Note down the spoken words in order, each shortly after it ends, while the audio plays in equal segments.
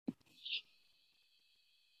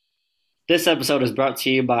This episode is brought to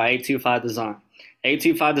you by 825 Design.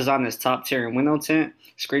 825 Design is top tier in window tint,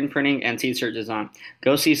 screen printing, and t-shirt design.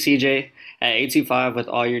 Go see CJ at 825 with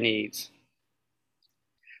all your needs.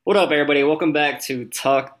 What up, everybody? Welcome back to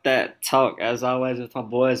Talk That Talk. As always, with my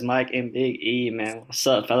boys Mike and Big E, man. What's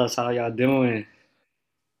up, fellas? How y'all doing?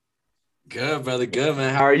 Good, brother. Good,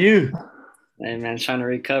 man. How are you? Hey, man, trying to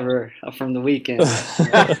recover from the weekend.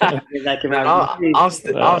 Man, I'm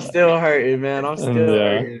still hurting, man. I'm still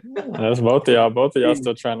hurting. That's both of y'all. Both of y'all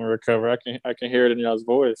still trying to recover. I can hear it in y'all's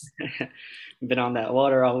voice. Been on that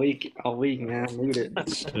water all week, man. Need it.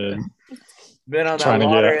 Shit. Been on that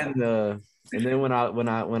water and then when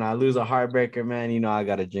I lose a heartbreaker, man, you know I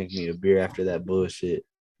gotta drink me a beer after that bullshit.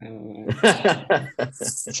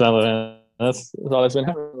 That's all that's been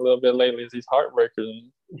happening a little bit lately is these heartbreakers.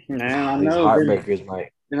 Man, I know. These heartbreakers,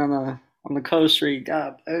 Mike. Been on the cold street.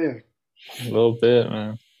 God damn. A little bit,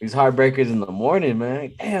 man. These heartbreakers in the morning,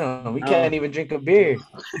 man. Damn, we can't even drink a beer.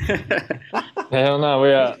 Hell no,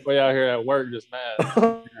 we out here at work just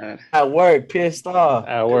mad. At work, pissed off.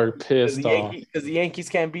 At work, pissed off. Because the Yankees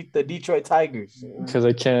can't beat the Detroit Tigers. Because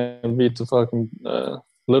they can't beat the fucking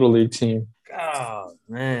Little League team. Oh,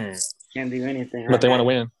 man. Can't do anything. But they want to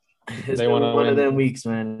win. It's been one of them weeks,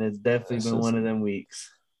 man. It's definitely been one of them weeks.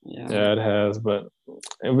 Yeah, it has. But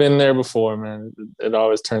I've been there before, man. It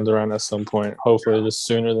always turns around at some point. Hopefully, just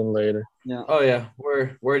sooner than later. Yeah. Oh yeah,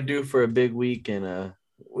 we're due for a big week, and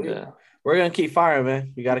we're gonna keep firing,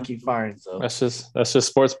 man. We gotta keep firing. So that's just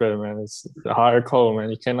sports betting, man. It's hot or cold, man.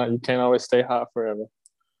 You can't always stay hot forever.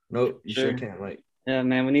 Nope, you sure can't, Mike. Yeah,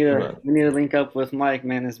 man. We need to link up with Mike,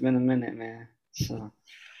 man. It's been a minute, man. So.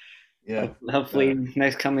 Yeah. Hopefully,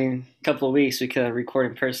 next coming couple of weeks we could record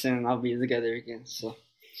in person and I'll be together again. So.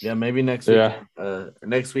 Yeah, maybe next week.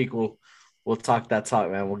 Next week we'll talk that talk,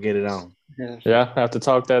 man. We'll get it on. Yeah, I have to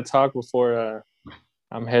talk that talk before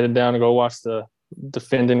I'm headed down to go watch the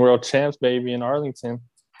defending world champs, baby, in Arlington.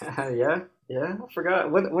 Yeah. I forgot.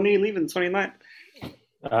 When are you leaving? 29th?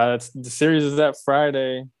 The series is that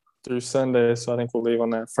Friday through Sunday, so I think we'll leave on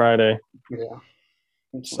that Friday. Yeah.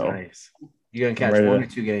 So nice. You gonna catch one or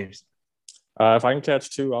two games? If I can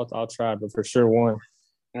catch two, I'll try, but for sure one.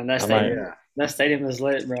 And that stadium is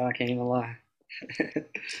lit, bro. I can't even lie.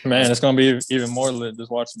 Man, it's gonna be even more lit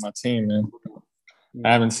just watching my team, man.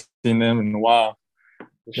 I haven't seen them in a while. I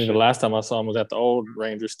think the last time I saw them was at the old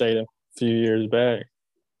Ranger Stadium a few years back.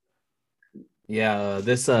 Yeah,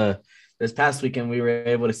 this past weekend we were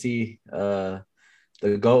able to see the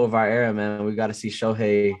GOAT of our era, man. We got to see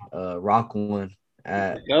Shohei rock one.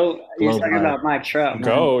 You're talking about Mike Trout. Man.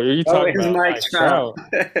 You're talking about Mike Trout.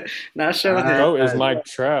 Not Shohei. Goat is Mike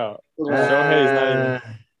Trout.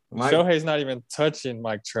 Shohei's not even touching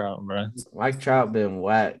Mike Trout, bro. Mike Trout been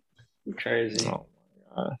whack. Crazy. Oh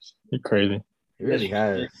my gosh, you crazy. He really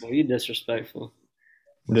has. You disrespectful.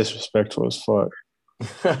 Disrespectful as fuck.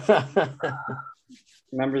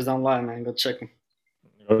 Numbers don't lie, man. Go check them.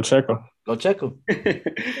 Go check them. Go check them.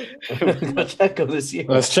 Go check them this year.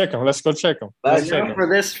 Let's check them. Let's go check them. Let's check them for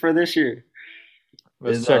this year.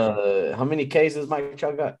 Let's check them. How many Ks Mike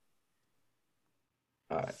Trout got?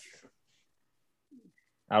 All right.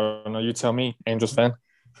 I don't know. You tell me, Angels fan.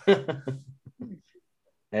 Hey,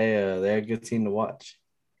 they're a good team to watch.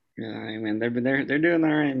 Yeah, I mean they're doing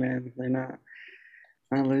all right, man. They're not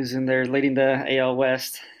losing. They're leading the AL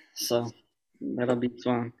West, so that'll be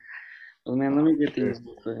fun. Well, man, let me get these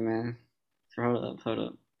quick, man. Hold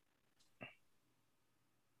up.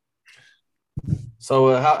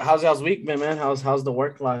 So, how's y'all's week been, man? How's the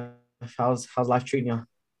work life? How's life treating y'all?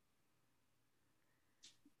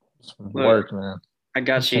 Work, man. I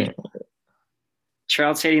got you.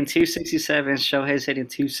 Trout's hitting 267. Shohei's hitting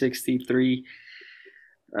 263.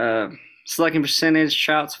 Slugging percentage,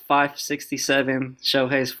 Trout's 567.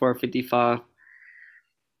 Shohei's 455.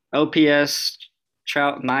 OPS,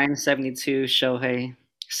 Trout 972, Shohei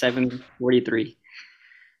 743.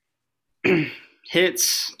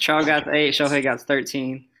 Hits, Trout got 8, Shohei got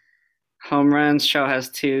 13. Home runs, Trout has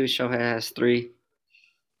 2, Shohei has 3.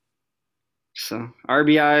 So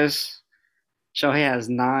RBIs, Shohei has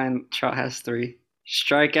 9, Trout has 3.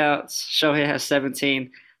 Strikeouts, Shohei has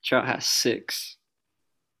 17, Trout has 6.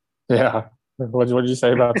 Yeah. What did you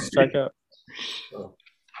say about the strikeout?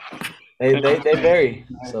 They vary.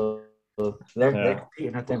 So they're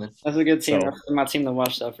competing out there, man. That's a good team. That's my team to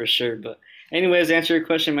watch that for sure. But anyways, to answer your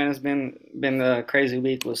question, man, it's been a crazy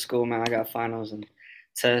week with school, man. I got finals and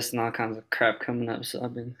tests and all kinds of crap coming up. So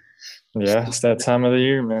I've been it's that time of the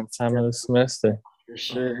year, man. Time of the semester. For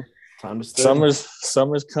sure. Time to study.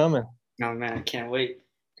 Summer's coming. Oh man, I can't wait.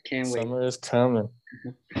 Summer is coming.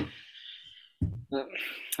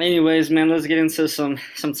 Anyways, man, let's get into some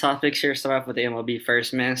topics here. Start off with the MLB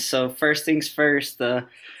first, man. So first things first.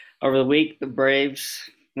 Over the week, the Braves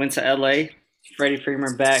went to LA. Freddie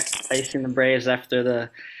Freeman back facing the Braves after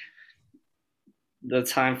the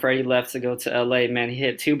time Freddie left to go to LA. Man, he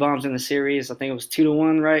hit two bombs in the series. I think it was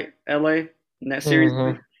 2-1, right? LA in that series.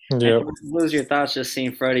 And Yep. what was your thoughts just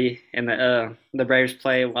seeing Freddie and the Braves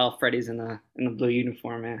play while Freddie's in the blue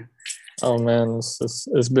uniform, man? Oh man,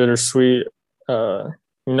 it's bittersweet. I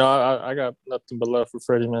got nothing but love for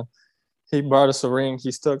Freddie, man. He brought us a ring.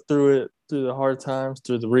 He stuck through it, through the hard times,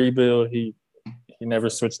 through the rebuild. He never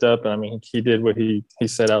switched up. I mean, he did what he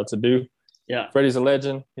set out to do. Yeah. Freddie's a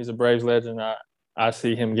legend. He's a Braves legend. I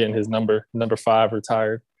see him getting his number 5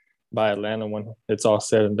 retired by Atlanta when it's all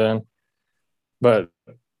said and done. But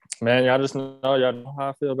man, y'all know how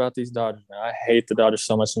I feel about these Dodgers, man. I hate the Dodgers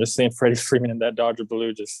so much. And just seeing Freddie Freeman in that Dodger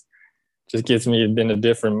blue just gets me in a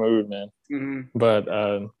different mood, man. Mm-hmm. But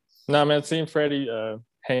man, seeing Freddie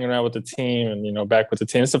hanging around with the team and back with the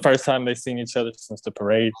team. It's the first time they've seen each other since the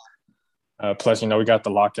parade. Plus, we got the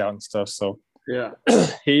lockout and stuff. So yeah,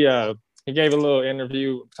 he gave a little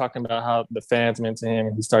interview talking about how the fans meant to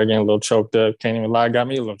him. He started getting a little choked up. Can't even lie, got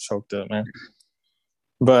me a little choked up, man.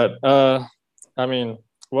 But I mean,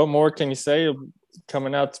 what more can you say?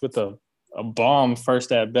 Coming out with a bomb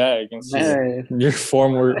first at bat against your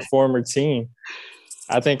former team.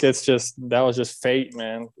 I think that was just fate,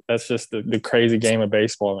 man. That's just the crazy game of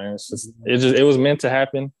baseball, man. It was meant to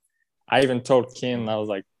happen. I even told Ken, I was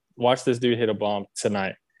like, watch this dude hit a bomb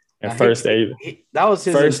tonight. And that was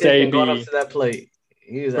his first AB going up to that plate.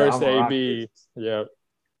 He was first AB,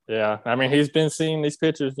 yeah. I mean, he's been seeing these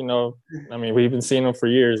pitchers. I mean, we've been seeing them for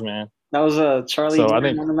years, man. That was Charlie on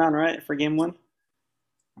the mound, right, for game 1?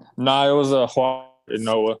 Nah, it was a Juan and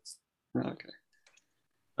Noah. Okay.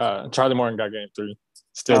 Charlie Morton got game 3.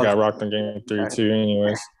 Still got rocked in game 3 too,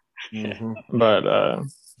 anyways. Mm-hmm. But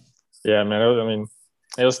yeah, man.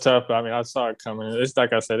 It was tough. But, I mean, I saw it coming. It's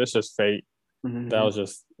like I said, it's just fate. Mm-hmm.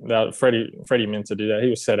 That Freddie meant to do that. He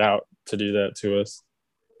was set out to do that to us.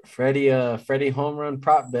 Freddie home run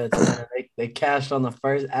prop bets, man. They cashed on the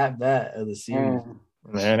first at bat of the series.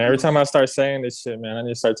 Man, every time I start saying this shit, man, I need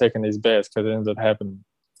to start taking these bets because it ends up happening.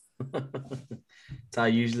 That's how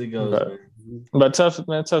it usually goes, man. But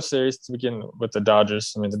tough series to begin with the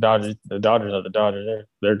Dodgers. I mean, the Dodgers are the Dodgers.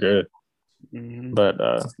 They're good. Mm-hmm. But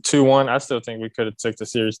 2-1, I still think we could have took the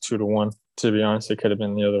series 2-1. To be honest, it could have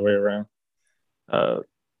been the other way around.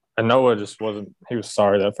 And Noah just wasn't. He was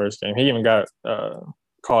sorry that first game. He even got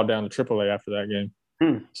called down to AAA after that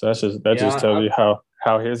game. So that just tells you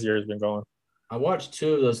how his year has been going. I watched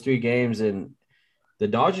 2 of those 3 games, and the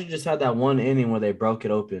Dodgers just had that one inning where they broke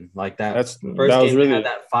it open like that. They had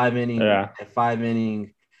that 5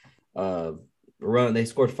 inning run. They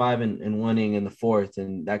scored 5 in 1 inning in the 4th,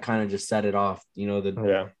 and that kind of just set it off.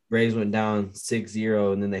 The Braves went down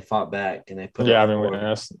 6-0, and then they fought back and they put. Yeah, I mean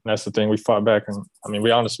that's the thing. We fought back, and I mean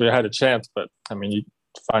we honestly had a chance, but I mean you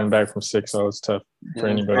fighting back from 6-0 is tough for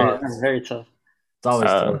anybody. It's very tough. It's always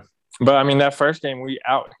tough. But I mean that first game we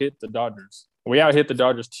out-hit the Dodgers. We out-hit the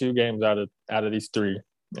Dodgers 2 games out of these 3,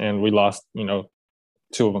 and we lost 2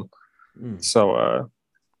 of them. So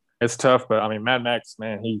it's tough, but I mean Mad Max,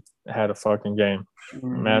 man, he had a fucking game.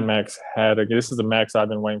 Mad Max this is the Max I've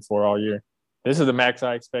been waiting for all year. This is the Max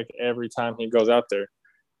I expect every time he goes out there.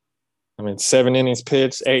 I mean, 7 innings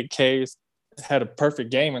pitched, 8 Ks, had a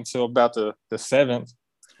perfect game until about the 7th.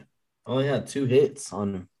 Only had 2 hits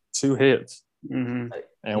on him. 2 hits. Mm-hmm.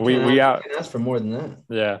 And we out. You can ask for more than that.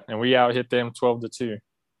 Yeah, and we out hit them 12-2.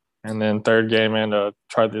 And then third game, and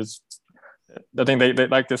tried this. I think they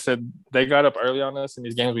like I said, they got up early on us in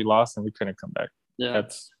these games we lost, and we couldn't come back. Yeah,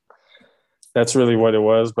 that's really what it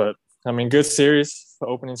was. But I mean, good series,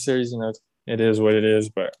 opening series. It is what it is.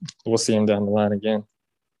 But we'll see him down the line again.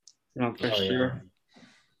 No, for sure.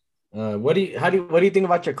 Yeah. What do you think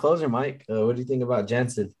about your closer, Mike? What do you think about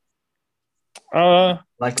Jansen?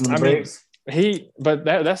 Like him in the Braves?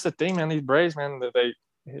 That's the thing, man. These Braves, man,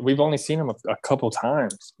 we've only seen them a couple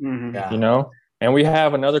times. Mm-hmm. Yeah. And we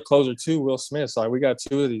have another closer too, Will Smith. So we got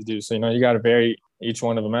 2 of these dudes. So you got to vary each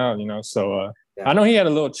one of them out. So I know he had a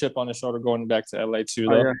little chip on his shoulder going back to LA too,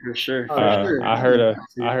 though. Oh, yeah, for sure. I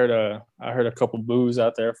heard a couple boos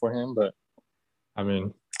out there for him, but I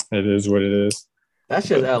mean, it is what it is. That's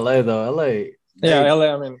just LA though. LA. Yeah,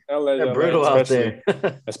 LA. I mean, LA. They're brutal out there.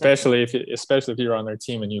 especially if you're on their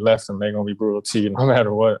team and you left them, they're gonna be brutal to you no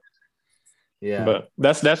matter what. Yeah. But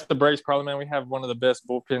that's the Braves' problem, man. We have one of the best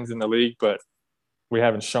bullpens in the league, but we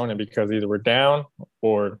haven't shown it because either we're down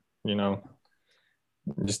or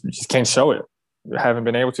just can't show it. We haven't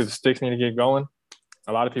been able to. The sticks need to get going.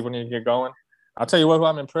 A lot of people need to get going. I'll tell you what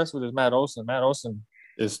I'm impressed with is Matt Olson. Matt Olson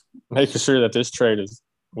is making sure that this trade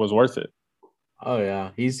was worth it. Oh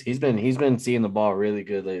yeah, he's been seeing the ball really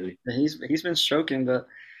good lately. He's been stroking, but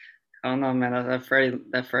I don't know, man. That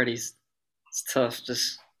Freddie's it's tough.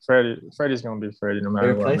 Just Freddie's gonna be Freddie no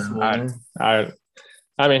matter what. Man.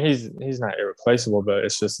 I mean, he's not irreplaceable, but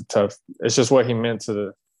it's just tough. It's just what he meant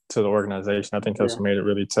to the organization. I think that's what made it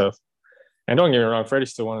really tough. And don't get me wrong,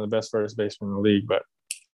 Freddie's still one of the best first basemen in the league, but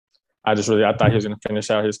I thought he was going to finish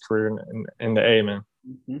out his career in the A, man.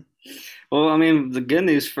 Mm-hmm. Well, I mean, the good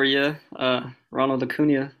news for you, Ronald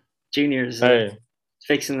Acuna Jr. is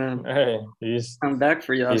fixing them. Hey, he's come back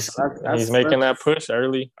for you. He's making that push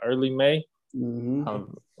early May. Mm-hmm.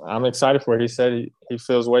 I'm excited for it. He said he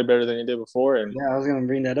feels way better than he did before. And yeah, I was going to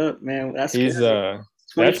bring that up, man. That's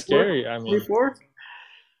scary. I mean, 24?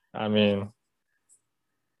 I mean,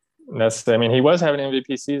 he was having an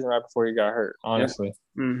MVP season right before he got hurt, honestly.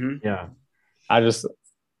 Yeah. Mm-hmm. Yeah.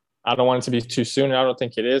 I don't want it to be too soon. I don't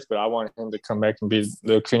think it is, but I want him to come back and be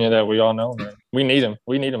the Acuna that we all know, man. We need him.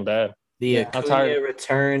 We need him bad. The Acuna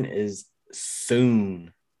return is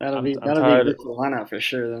soon. That'll be a good lineup for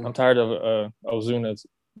sure, though. I'm tired of Ozuna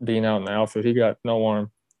being out in the outfield. He got no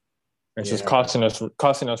arm. It's just costing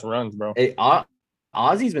us runs, bro. Hey,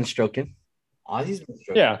 Ozzy's been stroking.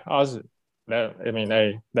 Yeah, Ozzy.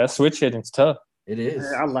 That switch hitting's tough. It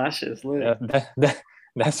is. Our lashes,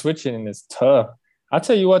 that switch hitting is tough. I'll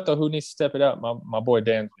tell you what, though, who needs to step it up? My boy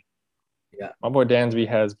Dansby. Yeah. My boy Dansby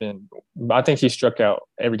has been – I think he struck out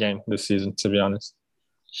every game this season, to be honest.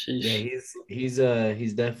 Sheesh. Yeah,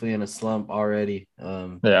 he's definitely in a slump already.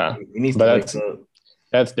 Yeah. He needs to wake up.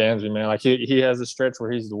 That's Dansby, man. Like, he has a stretch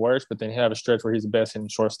where he's the worst, but then he have a stretch where he's the best hitting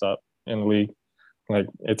shortstop in the league. Like,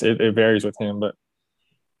 it varies with him, but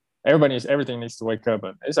everything needs to wake up.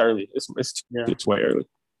 But it's early. It's way early.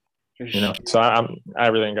 You know, so I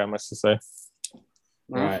really ain't got much to say.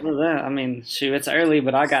 Right. For that, I mean, shoot, it's early,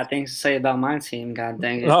 but I got things to say about my team. God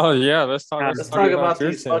dang it! Oh yeah, let's talk about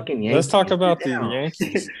these fucking Yankees. Let's talk about the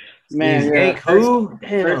Yankees. Man, who?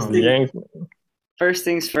 First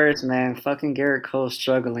things first, man. Fucking Garrett Cole's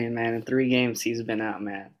struggling, man. In 3 games, he's been out,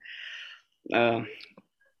 man.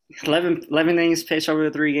 11 innings pitched over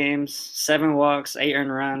the 3 games, 7 walks, 8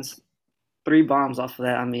 earned runs, 3 bombs off of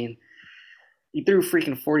that. I mean. He threw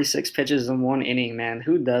freaking 46 pitches in 1 inning, man.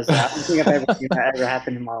 Who does that? I don't think I've ever seen that ever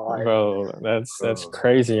happen in my life. Bro, that's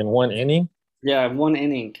crazy. In 1 inning? Yeah, 1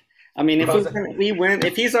 inning. I mean,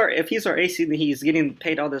 if he's our AC and he's getting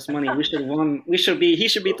paid all this money, he should be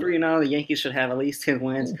 3-0. The Yankees should have at least 10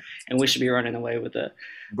 wins, and we should be running away with the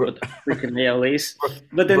freaking AL East.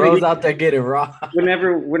 But then bro's out there getting rocked.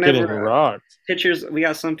 Whenever getting rocked. Pitchers, we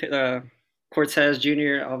got some Cortez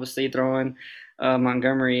Jr. obviously throwing,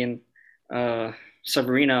 Montgomery and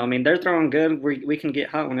Severino. I mean, they're throwing good. We can get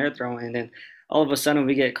hot when they're throwing, and then all of a sudden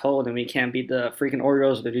we get cold and we can't beat the freaking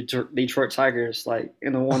Orioles or the Detroit Tigers like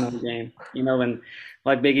in the 1-0 game. You know, and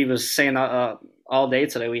like Biggie was saying all day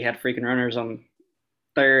today, we had freaking runners on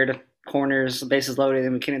third, corners, bases loaded,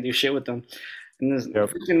 and we couldn't do shit with them.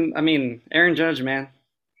 And I mean, Aaron Judge, man,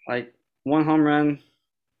 like 1 home run,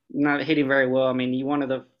 not hitting very well. I mean, you wanted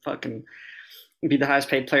to fucking be the highest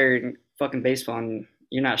paid player in fucking baseball, and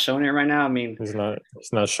you're not showing it right now. I mean, he's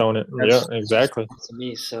not showing it. Yeah, exactly. To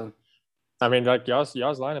me, so. I mean, like y'all's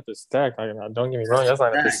lineup is stacked. Like, don't get me wrong, y'all's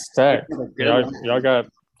lineup is stacked. Y'all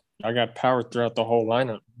got power throughout the whole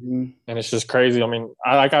lineup, and it's just crazy. I mean,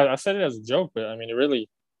 I said it as a joke, but I mean, it really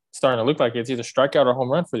starting to look like it's either strikeout or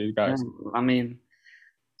home run for these guys. I mean,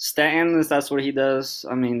 Stanton, that's what he does.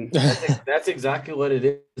 I mean, that's exactly what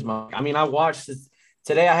it is, Mike. I mean, I watched this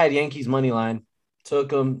today. I had Yankees money line. Took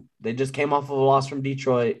them. They just came off of a loss from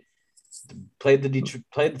Detroit. Played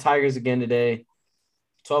the Tigers again today.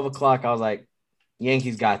 12 o'clock, I was like,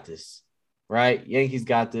 Yankees got this, right? Yankees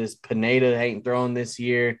got this. Pineda ain't throwing this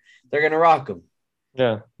year. They're going to rock them.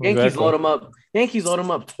 Yeah. Yankees load them up. Yankees load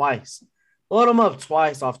them up twice. Load them up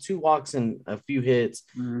twice off 2 walks and a few hits.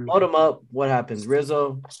 Load them up. What happens?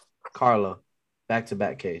 Rizzo, Carlo,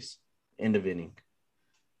 back-to-back case. End of inning.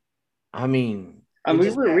 I mean,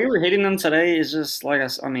 we were hitting them today. It's just like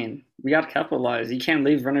I mean, we got to capitalize. You can't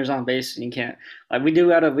leave runners on base. You can't like we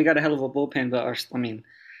got a hell of a bullpen, but our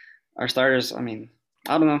starters. I mean,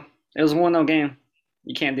 I don't know. It was a 1-0 game.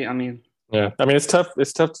 You can't do. I mean, yeah. I mean, it's tough.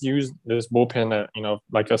 It's tough to use this bullpen. That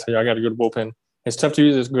like I said, I got a good bullpen. It's tough to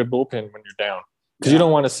use this good bullpen when you're down because you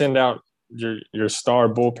don't want to send out your star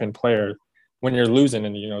bullpen player when you're losing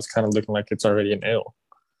and it's kind of looking like it's already an L.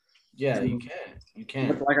 Yeah, you can't. You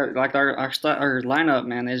can't. Like our lineup,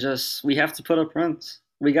 man. It's just we have to put up runs.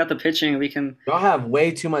 We got the pitching. We can. Y'all have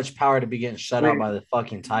way too much power to be getting shut out by the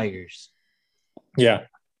fucking Tigers. Yeah,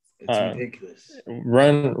 It's ridiculous.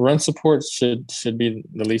 Run support should be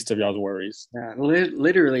the least of y'all's worries. Yeah,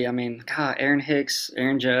 literally. I mean, God, Aaron Hicks,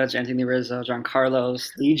 Aaron Judge, Anthony Rizzo, John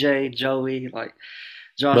Carlos, DJ, Joey, like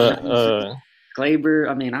Josh Johnson, Glaber.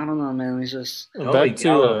 I mean, I don't know, man. It's just Joey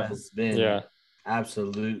Gallo has been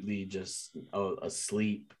absolutely just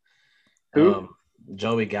asleep. Who?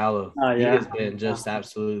 Joey Gallo. Oh, yeah. He has been just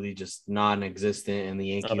absolutely just non-existent in the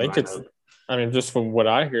Yankee lineup. Just from what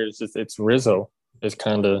I hear, it's Rizzo is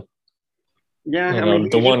kind of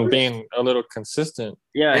the one being a little consistent.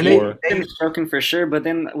 Yeah, and they've spoken for sure, but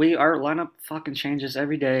then our lineup fucking changes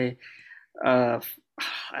every day. They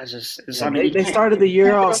started the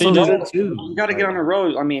year off so good too. You got to get on the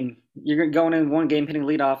road. I mean, you're going in one game hitting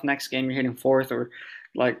leadoff, next game you're hitting fourth, or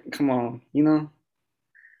come on, Yeah,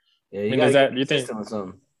 you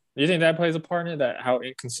think that plays a part in it? That how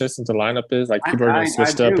inconsistent the lineup is? Like people are getting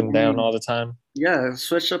switched up and down all the time. Yeah,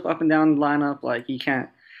 switch up and down the lineup. Like you can't.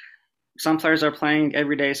 Some players are playing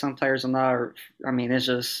every day. Some players are not. I mean, it's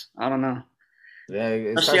just I don't know. Yeah,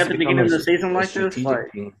 especially at the beginning of the season like this.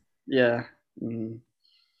 Yeah. Mm-hmm.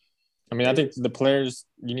 I mean, I think the players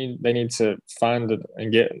they need to find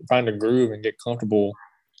a groove and get comfortable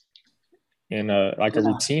in a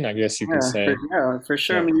routine, I guess you could say. For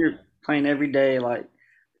sure. Yeah. I mean, you're playing every day, like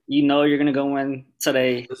you're gonna go in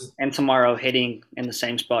today and tomorrow hitting in the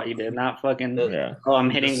same spot you did. Not fucking I'm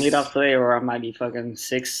hitting leadoff today, or I might be fucking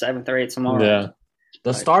 6th, 7th, or 8th tomorrow. Yeah.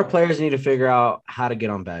 The star players need to figure out how to get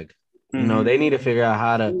on bag. Mm-hmm. They need to figure out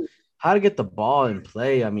how to get the ball in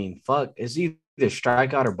play. I mean, it's either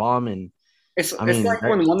strikeout or bomb, and it's like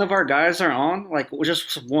when one of our guys are on, like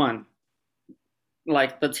just one,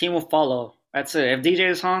 like the team will follow. That's it. If DJ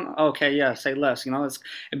is on, okay, yeah, say less.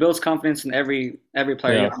 It builds confidence in every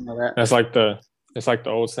player. Yeah. Know that. It's like the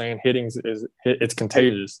old saying, hitting it's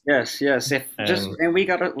contagious. Yes. And we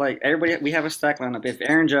gotta everybody. We have a stack lineup. If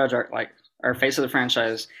Aaron Judge our face of the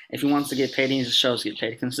franchise, if he wants to get paid, he needs to show us get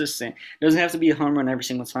paid consistent. It doesn't have to be a home run every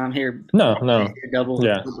single time. Here, no, double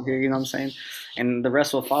here. You know what I'm saying? And the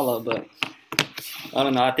rest will follow. But I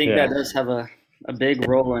don't know. I think that does have a big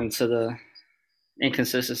role into the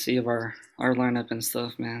inconsistency of our lineup and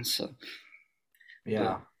stuff, man. So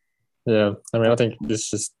yeah. I mean, I think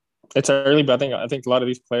it's early, but I think a lot of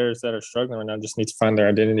these players that are struggling right now just need to find their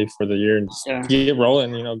identity for the year and just get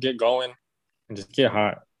rolling, get going and just get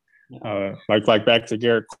hot. Like back to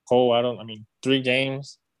Garrett Cole. 3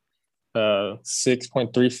 games,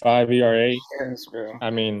 6.35 ERA. Yes, bro. I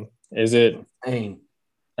mean, is it? Dang.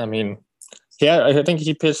 I mean, I think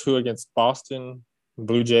he pitched against Boston,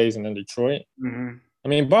 Blue Jays, and then Detroit. Mm-hmm. I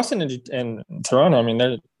mean, Boston and Toronto. I mean,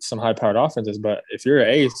 they're some high-powered offenses, but if you're an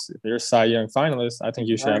ace, if you're a Cy Young finalist, I think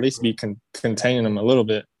you should at least be containing them a little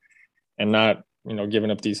bit, and not giving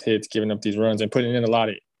up these hits, giving up these runs, and putting in a lot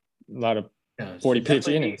of 40 pitch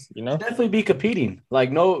innings. Definitely be competing.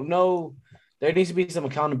 Like no, there needs to be some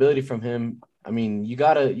accountability from him. I mean, you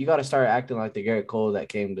gotta start acting like the Garrett Cole that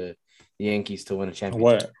came to the Yankees to win a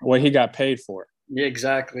championship. What he got paid for? Yeah,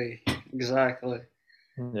 exactly.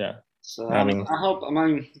 Yeah. So I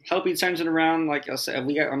hope he turns it around. Like I said,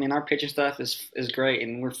 our pitching stuff is great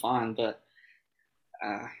and we're fine, but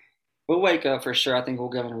we'll wake up for sure. I think we'll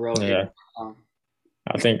go on a road. Yeah.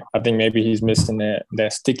 I think maybe he's missing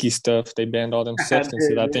that sticky stuff. They banned all them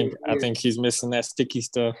substances. I think he's missing that sticky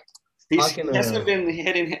stuff. He hasn't been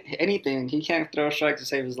hitting anything. He can't throw a strike to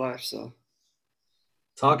save his life. So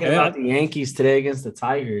talking about the Yankees today against the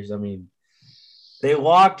Tigers. I mean, they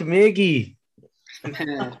walked Miggy.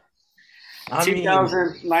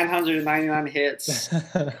 2,999 hits.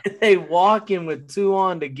 They walk him with 2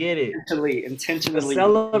 on to get it. Intentionally. To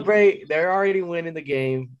celebrate. They're already winning the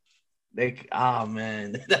game.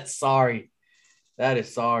 Man, that's sorry. That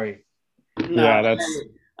is sorry. No, yeah, that's.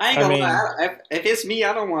 I ain't gonna lie. If it's me,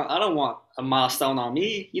 I don't want a milestone on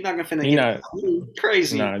me. You're not gonna get me.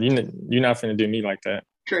 Crazy. Nah, you're not finna do me like that.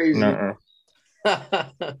 Crazy. Nuh-uh.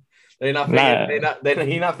 He not finna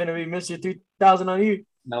be Mr. 3,000 on you.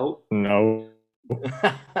 Nope. No.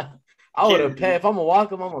 I would have paid if I'm gonna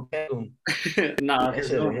walk him. I'm gonna pay him. Nah,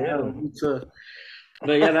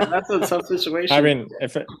 but yeah, that's a tough situation. I mean,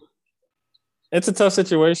 it's a tough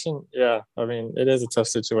situation. Yeah, I mean, it is a tough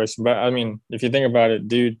situation. But I mean, if you think about it,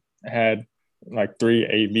 dude had like 3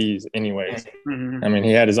 ABs anyways. Mm-hmm. I mean,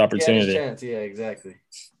 he had his opportunity. He had his chance. Yeah, exactly.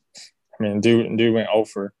 I mean, dude went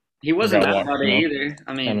over. He wasn't that about it either.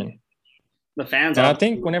 I mean, the fans. And I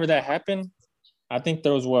think whenever that happened, I think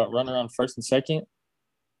there was running around first and second,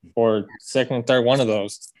 or second and third, one of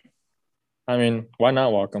those. I mean, why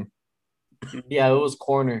not walk him? Yeah, it was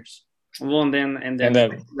corners. Well, and then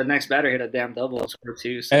the next batter hit a damn double score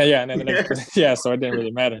too. So. And then the next, so it didn't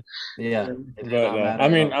really matter. Yeah, but I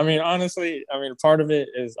mean, honestly, part of it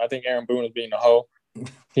is I think Aaron Boone was being a hoe.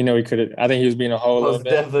 He could have. I think he was being a hoe. Was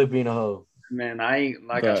definitely being a hoe. Man, I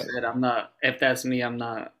said, I'm not. If that's me, I'm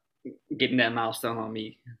not getting that milestone on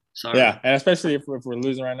me. Sorry. Yeah, and especially if we're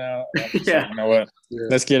losing right now. Yeah. You know what? Yeah.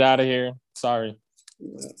 Let's get out of here. Sorry.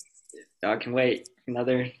 Y'all can wait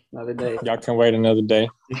another day. Y'all can wait another day.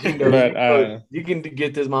 You can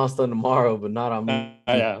get this milestone tomorrow, but not on me.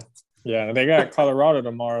 Yeah. They got Colorado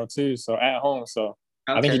tomorrow too, so at home. So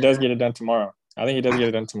okay. I think he does get it done tomorrow. I'm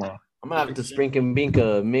gonna have to sprinkle bink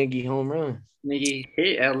a Miggy home run. Miggy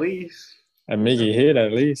hit at least. A Miggy hit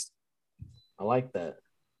at least. I like that.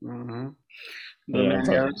 Mm-hmm. A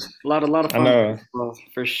lot of fun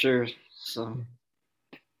for sure. So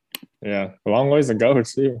yeah, a long ways to go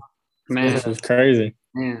too. Man, this is crazy.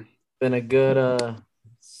 Man, been a good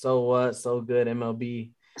so good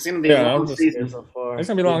MLB. It's gonna be a long season so far. It's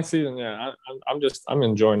gonna be a long season. Yeah, I'm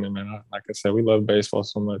enjoying it, man. Like I said, we love baseball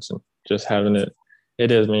so much, and just having it.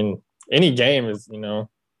 It is. I mean, any game is.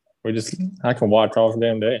 I can watch all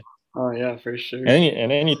damn day. Oh yeah, for sure.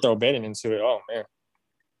 And then you throw betting into it. Oh man,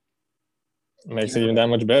 it makes it even that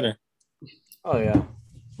much better. Oh yeah,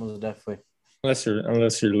 most definitely. Unless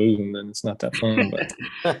you're losing, then it's not that fun. But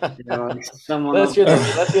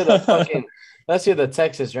Let's hear the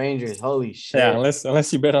Texas Rangers. Holy shit! Yeah,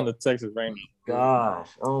 unless you bet on the Texas Rangers. Gosh,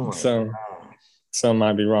 oh my gosh. Something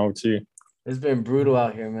might be wrong with you. It's been brutal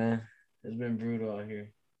out here, man. It's been brutal out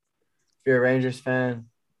here. If you're a Rangers fan,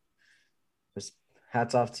 just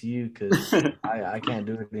hats off to you because I can't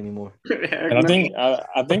do it anymore. And I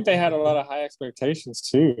think they had a lot of high expectations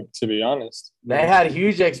too. To be honest, they had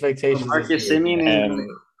huge expectations. Marcus Semien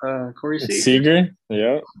and Corey Seager.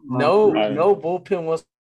 Yeah. No bullpen was.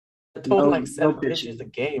 I told him like 7 pitches a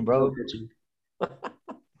game, bro.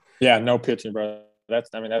 Yeah, no pitching, bro.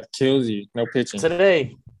 That kills you. No pitching.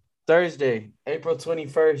 Today, Thursday, April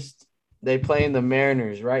 21st, they playing the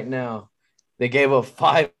Mariners right now. They gave up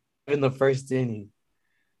 5 in the first inning.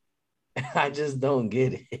 I just don't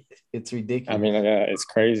get it. It's ridiculous. It's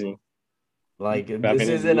crazy. Like this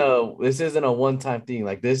isn't a one-time thing.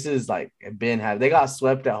 Like this is like they got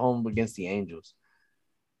swept at home against the Angels.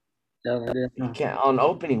 You can't on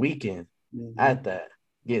opening weekend at that.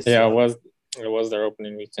 It was their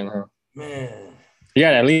opening weekend, huh? Man, you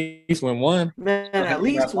got at least win one. Man, at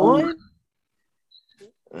least one.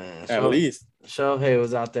 Man, at least Shohei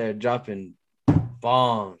was out there dropping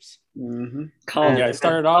bombs. Mm-hmm. It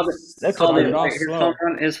started off.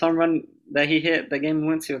 His home run that he hit, the game we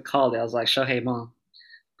went to, called it. I was like, Shohei bomb.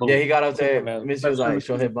 Boom. Yeah, he got out there. Missy was like,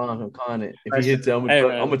 Shohei bomb. I'm calling it. If he hits it, I'm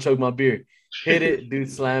gonna choke my beer. Hit it,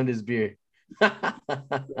 dude slammed his beer. Hey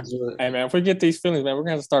man, if we get these feelings, man, we're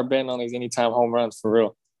gonna have to start betting on these anytime home runs for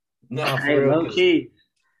real. No, for real. Low key.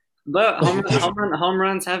 But home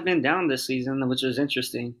runs have been down this season, which is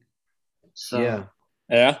interesting. So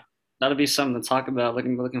yeah, that'll be something to talk about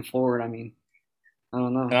looking forward. I mean, I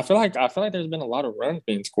don't know. And I feel like there's been a lot of runs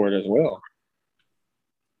being scored as well.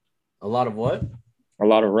 A lot of what? A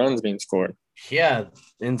lot of runs being scored. Yeah,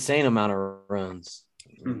 insane amount of runs.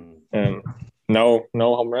 And no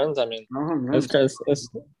home runs. I mean, no home runs.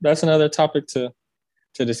 That's another topic to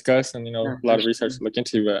discuss, and a lot of research to look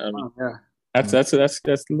into. But I mean, that's a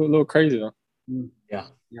little crazy though. Yeah,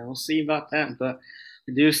 we'll see about that. But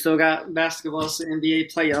we do still got basketball, so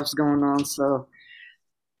NBA playoffs going on. So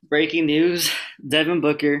breaking news: Devin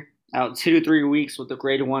Booker out 2 to 3 weeks with a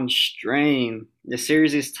grade 1 strain. The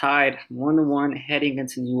series is tied 1-1 heading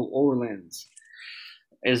into New Orleans.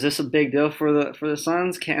 Is this a big deal for the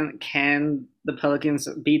Suns? Can the Pelicans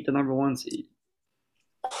beat the number 1 seed?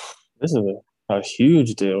 This is a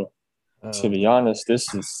huge deal. To be honest,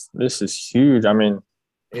 this is huge. I mean,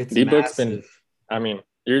 it's D-Book's been. I mean,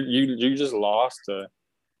 you just lost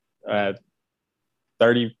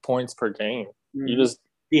 30 points per game.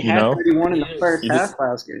 He had 31 in the first half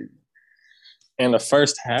last game. In the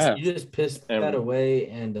first half, you just pissed that away,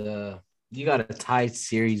 and you got a tied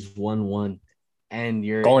series 1-1. And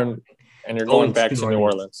you're going back to New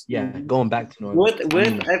Orleans. Yeah, going back to New Orleans.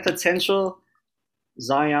 With a potential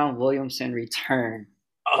Zion Williamson return.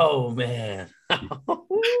 Oh, man.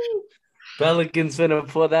 Pelicans finna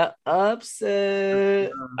pull that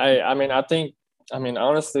upset. I mean,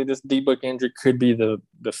 honestly, this D-Book injury could be the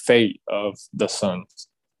fate of the Suns.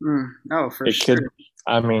 For sure. Could,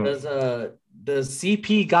 I mean, the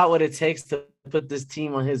CP got what it takes to put this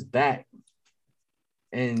team on his back.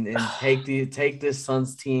 And take this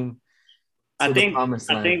Suns team to the promised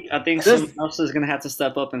land. I think someone else is gonna have to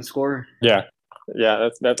step up and score. Yeah, Yeah,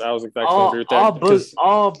 that's I was exactly agree with that.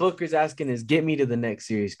 All Booker's asking is get me to the next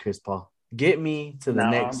series, Chris Paul. Get me to the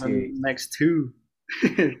next series. Next two.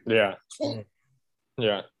 Yeah.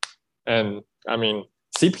 Yeah. And I mean,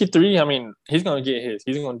 CP3, I mean, he's gonna get his.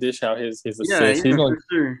 He's gonna dish out his assists. He's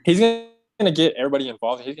gonna get everybody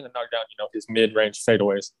involved. He's gonna knock down, his mid-range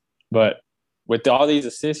fadeaways. But with all these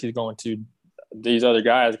assists, he's going to these other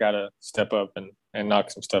guys gotta step up and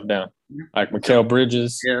knock some stuff down. Like Mikal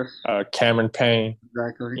Bridges, Cameron Payne.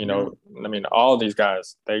 Exactly. I mean, all these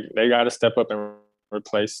guys, they gotta step up and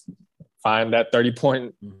find that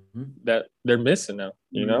 30-point that they're missing now,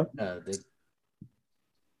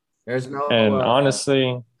 There's no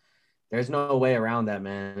honestly, there's no way around that,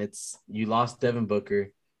 man. You lost Devin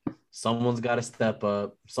Booker. Someone's got to step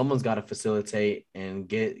up. Someone's got to facilitate and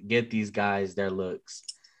get these guys their looks.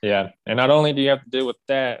 Yeah, and not only do you have to deal with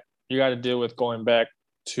that, you got to deal with going back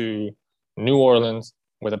to New Orleans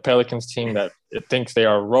with a Pelicans team that it thinks they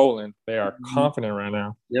are rolling. They are confident right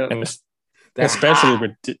now, and especially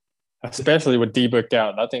with D-Book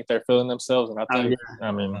out. I think they're feeling themselves, and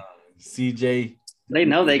I mean, CJ. They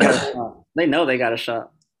know they got a shot. They know they got a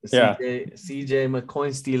shot. CJ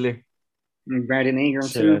McCoy Stealer. Brandon Ingram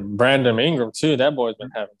too. Brandon Ingram too. That boy's been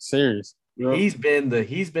having series. He's been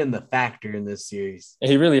the factor in this series.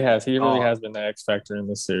 He really has. He really has been the X factor in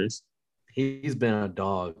this series. He's been a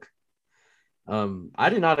dog. I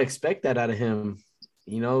did not expect that out of him.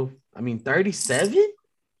 37.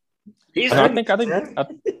 I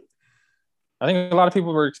think a lot of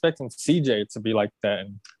people were expecting CJ to be like that,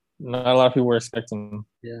 and not a lot of people were expecting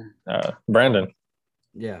Brandon.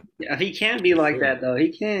 Yeah. He can be like that though. He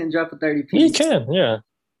can drop a 30 piece. He can, yeah.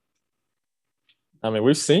 I mean,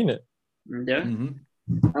 we've seen it. Yeah.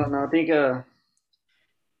 Mm-hmm. I don't know. I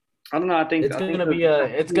think it's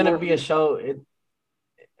gonna be a show.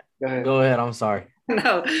 Go ahead. I'm sorry.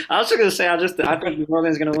 No, I was just gonna say I think New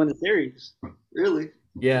Orleans is gonna win the series. Really?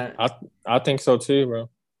 Yeah. I think so too, bro.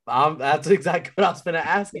 That's exactly what I was gonna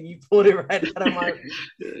ask, and you pulled it right out of my.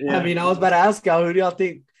 Yeah. I mean, I was about to ask y'all, who do y'all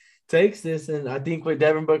think takes this? And I think with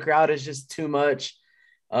Devin Booker out, it's just too much,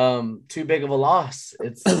 too big of a loss.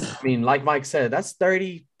 Like Mike said, that's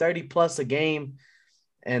 30 plus a game,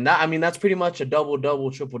 and that's pretty much a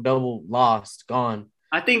double, triple lost, gone.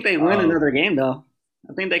 I think they win another game though.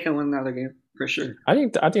 I think they can win another game for sure. I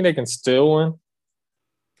think they can still win.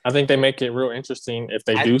 I think they make it real interesting if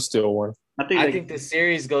they do still win. I think the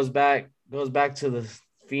series goes back to the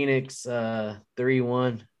Phoenix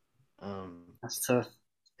 3-1. That's tough.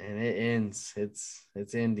 And it ends. It's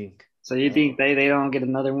ending. So you think they don't get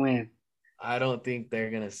another win? I don't think they're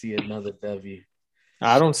gonna see another W.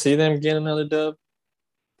 I don't see them getting another dub.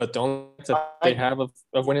 But the only thing they have of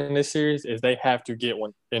winning this series is they have to get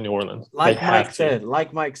one in New Orleans. Like Mike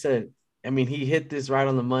said, I mean, he hit this right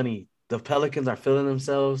on the money. The Pelicans are feeling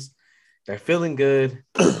themselves. They're feeling good.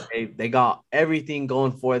 They got everything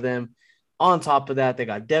going for them. On top of that, they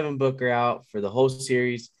got Devin Booker out for the whole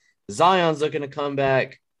series. Zion's looking to come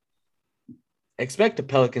back. Expect the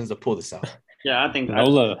Pelicans to pull this out. Yeah, I think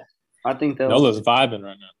Nola's vibing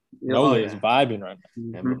right now. Nola is vibing right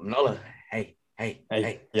now. Mm-hmm. Nola, hey. Guess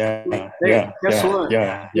what?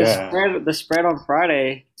 The spread on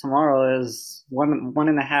Friday tomorrow is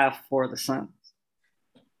 1.5 for the Suns.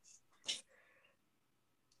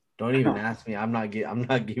 Don't even ask me. I'm not giving you.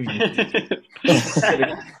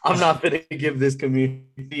 I'm not gonna give this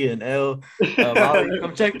community an L.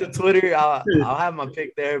 Come check the Twitter. I'll have my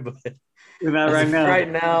pick there, but not right now. Right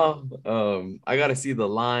now, I gotta see the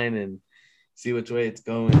line and see which way it's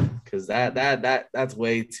going, because that's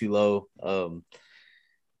way too low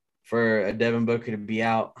for a Devin Booker to be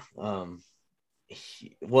out.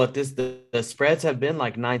 The spreads have been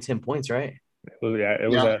like 9-10 points, right? It was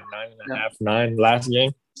at 9.5, 9 last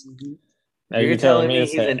game. Mm-hmm. Now you're telling me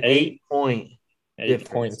it's an 8-point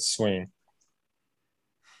swing.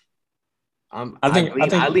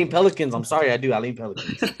 I lean Pelicans. I'm sorry, I do. I lean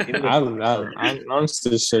Pelicans. I'm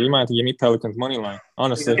honestly shit. You might have to give me Pelicans money line.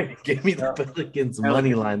 Honestly, give me the Pelicans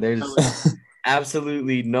money line. There's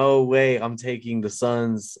absolutely no way I'm taking the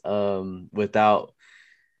Suns without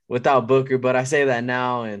Booker. But I say that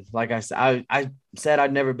now, and like I said, I said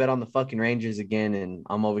I'd never bet on the fucking Rangers again, and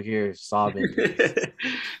I'm over here sobbing.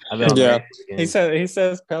 He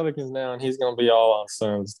says Pelicans now, and he's gonna be all on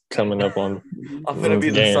Suns coming up on. I'm gonna be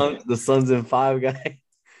the Suns in 5 guy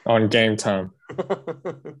on game time.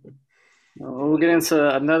 We'll get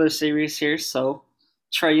into another series here. So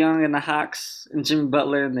Trae Young and the Hawks and Jimmy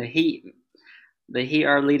Butler and the Heat. The Heat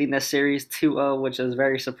are leading the series 2-0, which is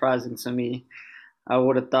very surprising to me. I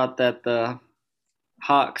would have thought that the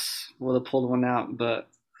Hawks would have pulled one out, but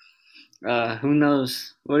Who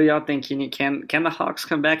knows? What do y'all think? Can the Hawks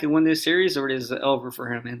come back and win this series, or is it over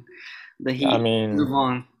for him and the Heat move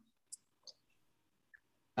on?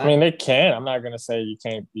 I mean, they can. I'm not gonna say you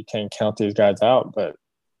can't count these guys out, but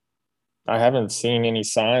I haven't seen any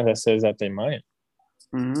signs that says that they might.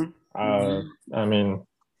 I mean,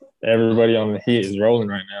 everybody on the Heat is rolling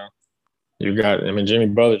right now. Jimmy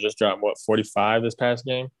Butler just dropped 45 this past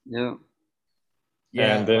game. Yeah.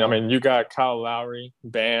 And then you got Kyle Lowry,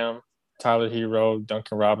 Bam, Tyler Hero,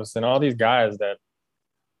 Duncan Robinson, all these guys that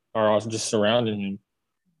are all just surrounding him.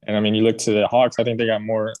 And you look to the Hawks. I think they got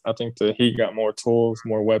more. I think the Heat got more tools,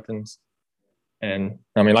 more weapons. And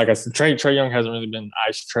like I said, Trae Young hasn't really been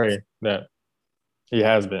ice Trae that he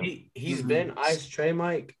has been. He's been ice Trae,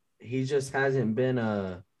 Mike. He just hasn't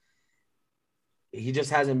been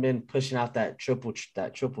pushing out that triple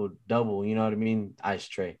double. You know what I mean? Ice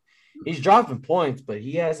Trae. He's dropping points, but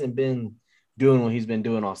he hasn't been doing what he's been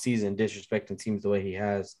doing all season, disrespecting teams the way he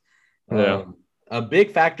has. Yeah. A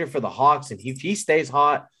big factor for the Hawks, and if he stays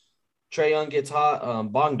hot, Trae Young gets hot.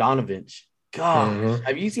 Bogdanovich, gosh,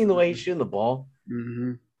 have you seen the way he's shooting the ball?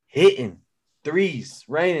 Hitting threes,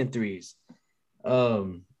 raining threes.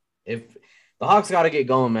 If the Hawks got to get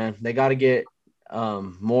going, man, they got to get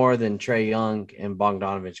more than Trae Young and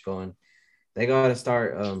Bogdanovich going. They got to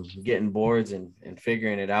start getting boards and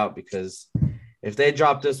figuring it out, because if they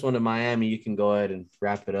drop this one to Miami, you can go ahead and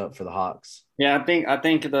wrap it up for the Hawks. Yeah, I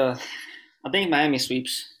think Miami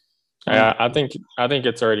sweeps. Yeah, I think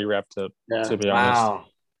it's already wrapped up. Yeah. To be honest.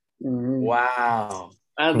 Wow.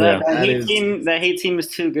 That Heat team is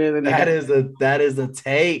too good. That is a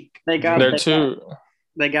take. They got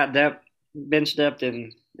depth, bench depth,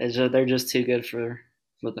 and they're just too good for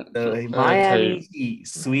the Miami Heat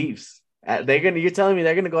sweeps. You're telling me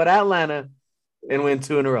they're gonna go to Atlanta and win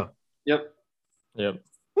 2 in a row? Yep.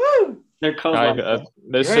 Woo! They're cold.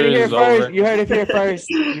 This series is over. You heard it here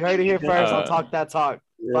first. I'll talk that talk.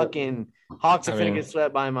 Yeah. Fucking Hawks are finna get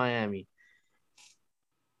swept by Miami.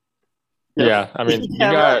 Yeah,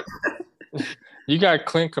 you got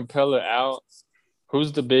Clint Capella out.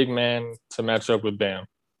 Who's the big man to match up with Bam?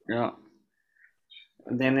 Yeah.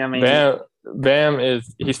 And then Bam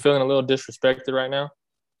he's feeling a little disrespected right now.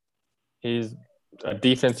 He's a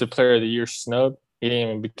defensive player of the year snub. He didn't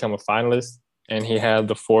even become a finalist, and he had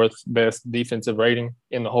the 4th best defensive rating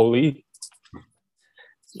in the whole league.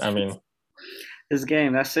 This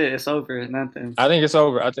game, that's it. It's over. Nothing. I think it's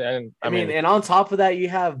over. And on top of that, you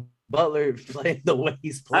have Butler playing the way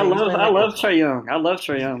he's playing. I love Trae Young. I love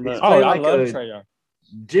Trae Young. I love Trae Young.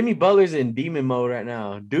 Jimmy Butler's in demon mode right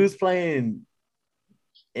now. Dude's playing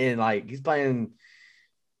he's playing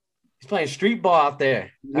street ball out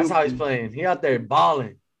there. That's how he's playing. He out there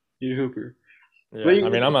balling. You hooper. Yeah,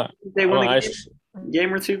 I'm a game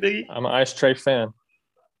or two, Biggie. I'm an Ice Trae fan.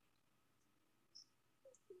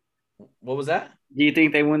 What was that? Do you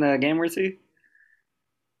think they win a game or two?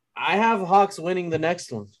 I have Hawks winning the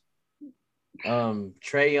next one.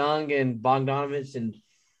 Trae Young and Bogdanovich and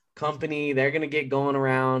company, they're gonna get going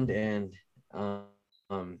around, and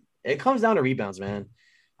it comes down to rebounds, man.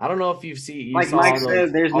 I don't know if you like Mike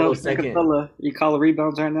said, there's no Clint Capella. You call it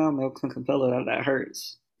rebounds right now, no Clint Capella. That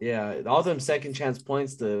hurts. Yeah, all them second chance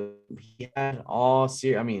points he had all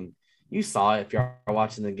series. You saw it if you're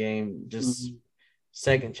watching the game. Just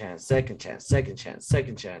second chance.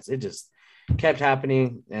 It just kept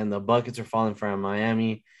happening, and the buckets are falling from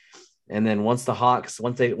Miami. And then once the Hawks,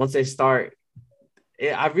 once they start,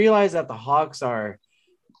 I realize that the Hawks are,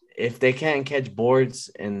 if they can't catch boards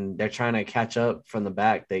and they're trying to catch up from the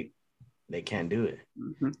back, they can't do it.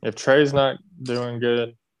 If Trae's not doing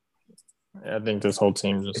good, I think this whole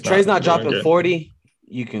team just. If Trae's not dropping 40,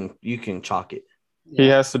 you can chalk it. He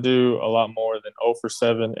has to do a lot more than 0 for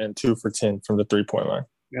 7 and 2 for 10 from the 3-point line.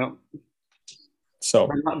 Yep. So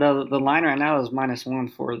the line right now is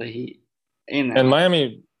 -1 for the Heat. And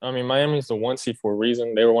Miami, Miami's the 1 seed for a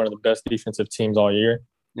reason. They were one of the best defensive teams all year.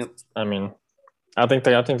 Yep. I think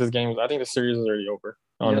the series is already over.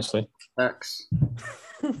 Honestly. Yep. Facts.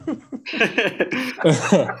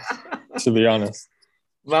 To be honest.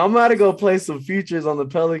 Well, I'm about to go play some futures on the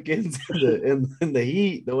Pelicans in the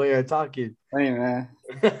Heat, the way you're talking. Hey, man.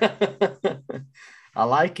 I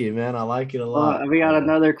like it, man. I like it a lot. We got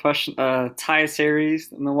another question. Tie series,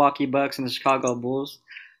 the Milwaukee Bucks and the Chicago Bulls.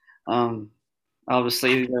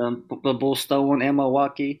 Obviously, the Bulls stole one in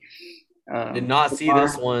Milwaukee. Did not see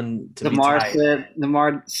this one to DeMar be tied.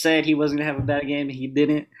 DeMar said he wasn't going to have a bad game. He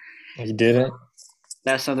didn't. He didn't.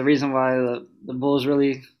 That's the reason why the Bulls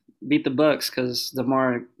really beat the Bucks, because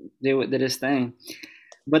DeMar did his thing.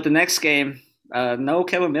 But the next game, no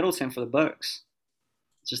Kevin Middleton for the Bucks.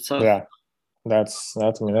 Just tough. Yeah.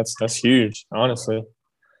 That's huge, honestly.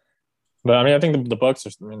 But I mean, I think the Bucks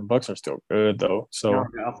are still good though. So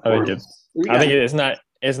I think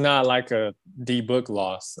it's not like a D Book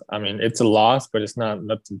loss. I mean, it's a loss, but it's not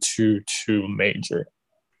nothing too major.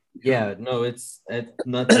 Yeah, no, it's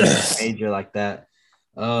nothing major like that.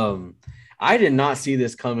 I did not see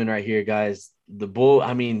this coming right here, guys. The Bull.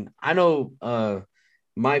 I mean, I know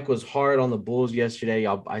Mike was hard on the Bulls yesterday.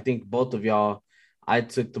 I think both of y'all. I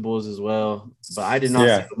took the Bulls as well, but I did not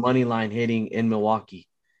see the money line hitting in Milwaukee.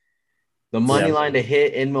 The money line to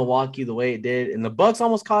hit in Milwaukee the way it did, and the Bucks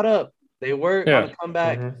almost caught up. They were on a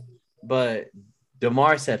comeback, but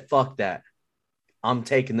DeMar said, "Fuck that, I'm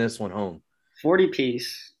taking this one home." 40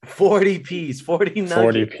 piece, 40 piece, 40 nugget,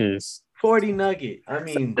 40 piece, 40 nugget. I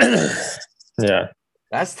mean, yeah,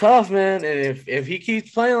 that's tough, man. And if he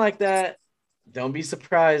keeps playing like that, don't be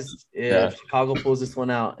surprised if Chicago pulls this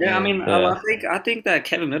one out. Yeah, I think that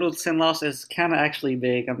Kevin Middleton loss is kind of actually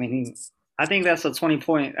big. I mean, I think that's a 20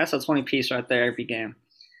 piece right there every game.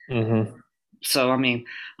 Mm-hmm. So I mean,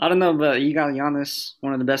 I don't know, but you got Giannis,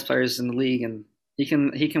 one of the best players in the league, and he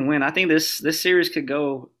can win. I think this series could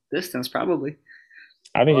go distance probably.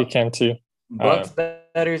 I think it can too. Bucks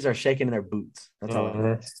bettors are shaking their boots. That's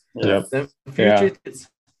all. Yep. The future,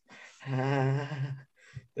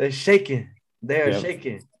 they're shaking. They are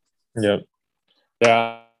shaking. Yep.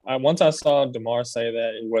 Yeah. Once I saw DeMar say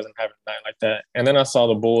that he wasn't having a night like that, and then I saw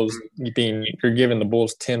the Bulls you're giving the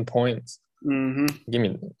Bulls 10 points. Mm-hmm. Give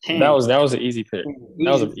me 10. That was an easy pick.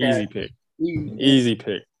 That was an easy pick. Easy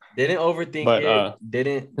pick. Didn't overthink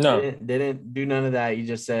it. Didn't do none of that. You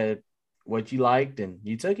just said what you liked and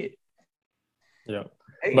you took it. Yeah.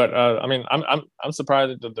 Hey. But I mean, I'm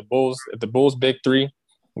surprised that the Bulls big three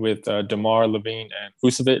with DeMar, Levine, and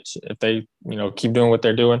Vucevic, if they keep doing what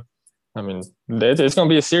they're doing. I mean, it's going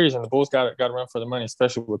to be a series, and the Bulls got to run for the money,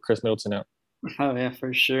 especially with Chris Middleton out. Oh yeah,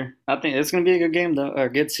 for sure. I think it's going to be a good game though, or a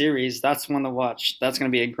good series. That's one to watch. That's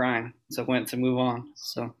going to be a grind to move on.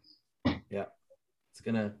 So yeah, it's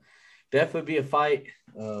gonna definitely be a fight.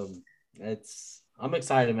 I'm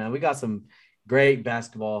excited, man. We got some great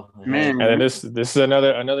basketball, man. And this is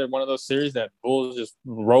another one of those series that Bulls just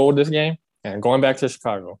rolled this game. And going back to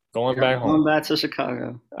Chicago, going back home. Going back to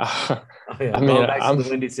Chicago. I mean, going back to the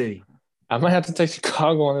Windy City. I might have to take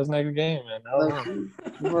Chicago on this next game, man.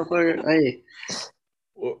 Hey.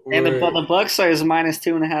 And the Bucks are is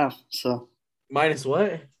 -2.5. So minus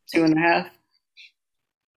what? 2.5.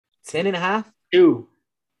 10.5? 2.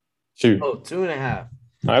 Oh, 2.5.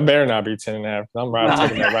 I better not be 10.5. I'm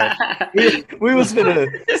taking that right. we was gonna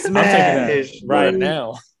smash right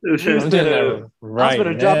now. I was gonna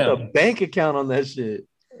drop the bank account on that shit.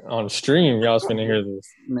 On stream, y'all's gonna hear this.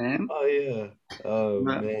 Man. Oh yeah. Oh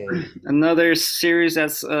man. Another series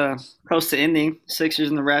that's close to ending. Sixers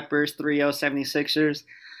and the Raptors, 3-0 76ers.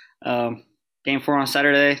 Game 4 on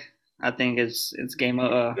Saturday. I think it's game you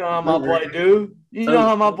know how my boy do. You know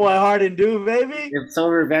how my boy Harden do, baby. It's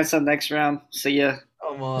over. Advance on next round. See ya.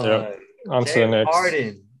 Come on. Yep. On to the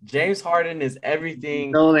next. James Harden is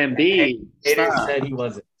everything. Joel Embiid. Haters said he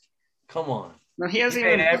wasn't. Come on. No, he hasn't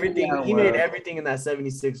even everything. He made everything in that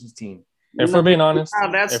 76ers team. If we're being honest,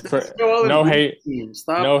 no hate,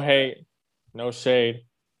 no shade.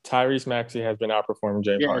 Tyrese Maxey has been outperforming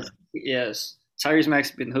James Harden. Yes, Tyrese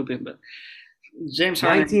Maxey's been hooping, but James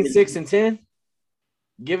Harden 19, 6, and 10.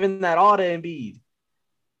 Giving that all to Embiid.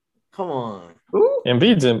 Come on.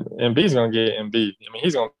 Embiid's gonna get Embiid. I mean,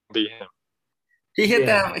 he's gonna beat him. He hit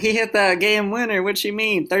that game winner. What you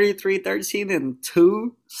mean? 33, 13, and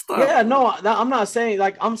 2 stuff. Yeah, no, I'm not saying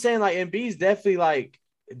I'm saying Embiid's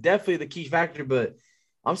definitely the key factor, but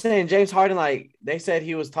I'm saying James Harden, they said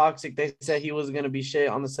he was toxic. They said he wasn't gonna be shit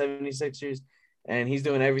on the 76ers, and he's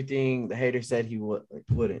doing everything the haters said he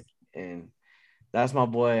wouldn't. And that's my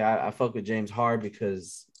boy. I fuck with James Harden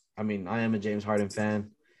because I am a James Harden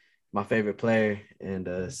fan, my favorite player,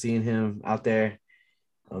 and seeing him out there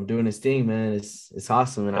doing his thing, man, it's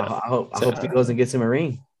awesome, and I hope he goes and gets him a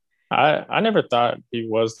ring. I never thought he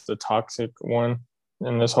was the toxic one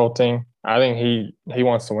in this whole thing. I think he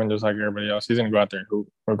wants to win just like everybody else. He's gonna go out there and hoop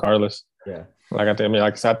regardless. Yeah. I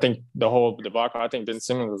think the whole debacle. I think Ben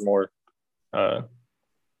Simmons was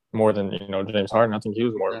more than James Harden. I think he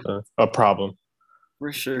was more a problem.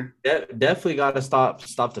 For sure. Definitely got to stop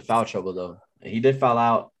the foul trouble though. He did foul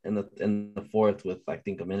out in the fourth with I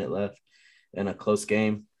think a minute left in a close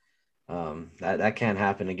game. That can't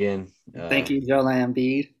happen again. Thank you, Joel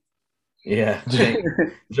Embiid. Yeah.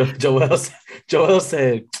 Joel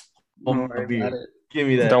said, Don't worry about it. Give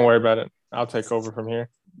me that. Don't worry about it. I'll take over from here.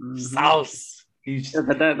 Sauce.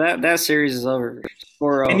 But that series is over.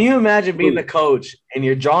 4-0. Can you imagine being the coach and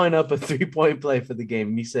you're drawing up a 3-point play for the game?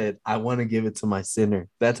 And he said, "I want to give it to my center."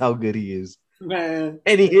 That's how good he is, man.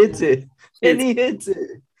 And he hits it. And he hits it.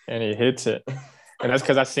 And that's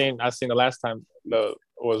because I seen the last time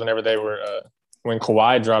whenever they were when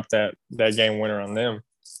Kawhi dropped that game winner on them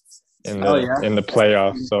in the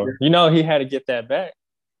playoffs. So he had to get that back.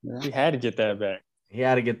 Yeah. He had to get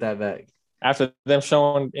that back. After them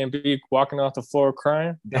showing Embiid walking off the floor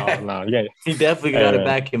crying, no, yeah, he definitely got it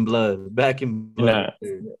back in blood.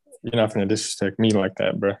 You're not gonna disrespect me like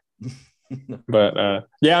that, bro. But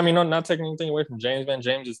yeah, I mean, not taking anything away from James, man.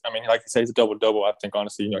 James is, I mean, like you say, he's a double-double. I think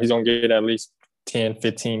honestly, he's gonna get at least 10,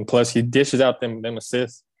 15 plus. He dishes out them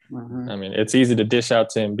assists. Mm-hmm. I mean, it's easy to dish out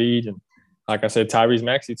to Embiid, and like I said, Tyrese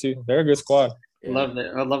Maxey too. They're a good squad. Yeah. Love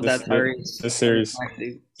it. I love that Tyrese. This series,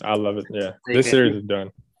 I love it. Yeah, this series is done.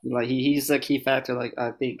 Like he's the key factor. Like I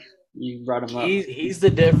think you brought him up. He's the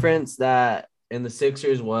difference that in the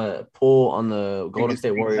Sixers what Poole on the Golden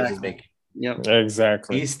State Warriors is making. Yep.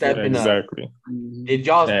 Exactly. He's stepping up. Exactly. Did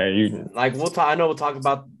y'all like we'll talk? I know we'll talk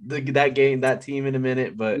about that game, that team in a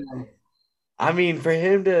minute, but I mean, for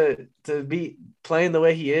him to be playing the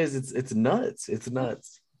way he is, it's nuts. It's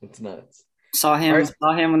nuts. Saw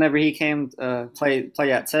him whenever he came play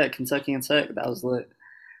at Tech, Kentucky and Tech. That was lit.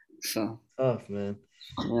 So tough, man.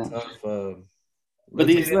 Yeah. Tough. But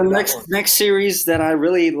the next series that I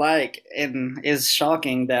really like and is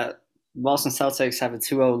shocking that Boston Celtics have a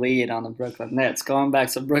 2-0 lead on the Brooklyn Nets. Going back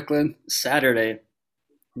to Brooklyn Saturday.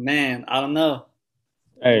 Man, I don't know.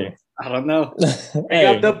 Hey. I don't know. Bring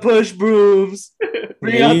out the push brooms.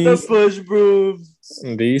 Bring out the push brooms.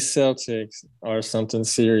 These Celtics are something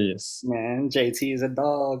serious. Man, JT is a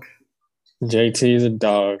dog. Jaylen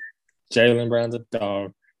Brown's a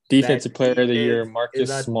dog. Defensive Player of the Year, Marcus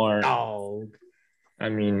Smart. Dog. I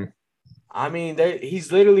mean,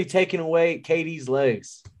 he's literally taking away KD's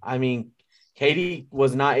legs. I mean, KD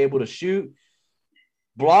was not able to shoot.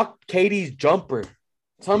 Blocked KD's jumper.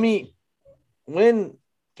 Tell me when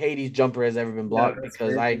KD's jumper has ever been blocked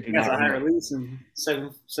because I do not know. Release him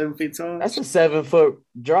 7 feet tall. That's a 7 foot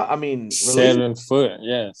drop. I mean, 7 foot.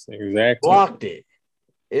 Yes, exactly. Blocked it.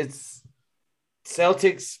 It's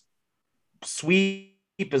Celtics sweep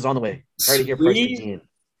is on the way. Right here, first again.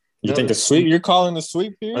 You think a sweep? You're calling the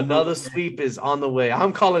sweep here? Another sweep is on the way.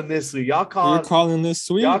 I'm calling this sweep. You're calling this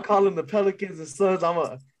sweep? Y'all calling the Pelicans and Suns.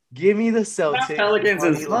 Give me the Celtics. Not Pelicans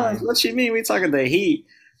and Suns. What you mean? We talking the Heat?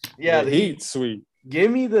 Yeah, the Heat sweep.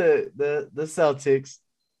 Give me the Celtics.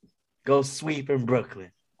 Go sweep in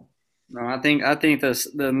Brooklyn. No, I think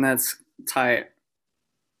the Nets tie it.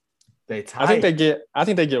 They tie. I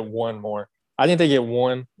think they get one more. I think they get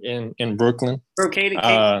one in Brooklyn. Bro,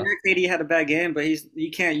 KD had a bad game, but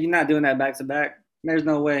you're not doing that back to back. There's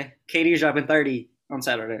no way. KD's dropping 30 on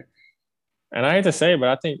Saturday. And I hate to say it, but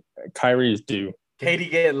I think Kyrie's due.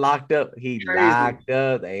 KD getting locked up. He's locked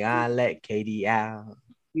up. They gotta let KD out.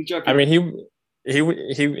 I mean, he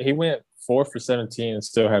went 4 for 17 and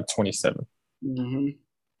still had 27.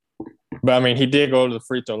 Mm-hmm. But I mean, he did go to the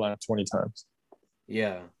free throw line 20 times.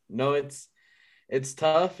 Yeah. No, it's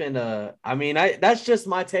tough, and I mean, that's just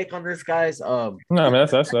my take on this, guys. No, I mean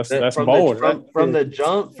that's bold. From the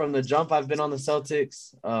jump, I've been on the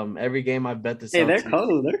Celtics. Every game I bet the Celtics. Hey, they're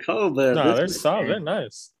cold, but no, they're solid. They're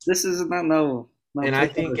nice. This is not no. And I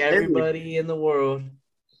think everybody in the world,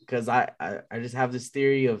 because I just have this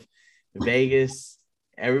theory of Vegas.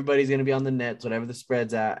 Everybody's gonna be on the Nets, whatever the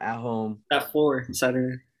spread's at home. At 4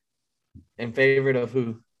 Saturday. In favorite of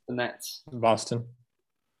who? The Nets. Boston.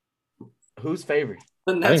 Who's favorite?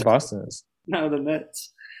 The Nets. I think Boston is. No, the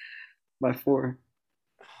Nets. By 4.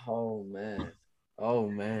 Oh man.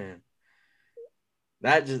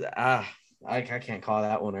 That just I can't call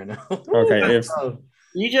that one right now. Okay, if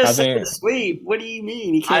you just said sweep. What do you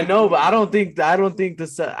mean? I know, but I don't think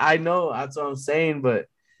the. I know that's what I'm saying, but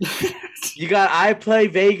I play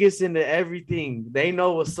Vegas into everything. They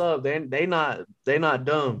know what's up. They not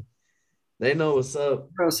dumb. They know what's up.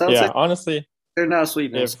 Bro, yeah, honestly, they're not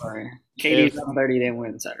sweeping. Sorry, KD's on 30. They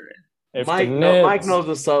win Saturday. Mike knows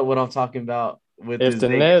what's up. What I'm talking about. If the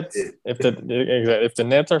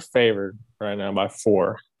Nets are favored right now by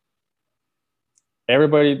 4.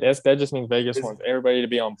 Everybody, that just means Vegas wants everybody to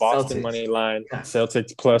be on Boston Celtics. Money line,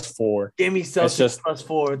 Celtics +4. Give me Celtics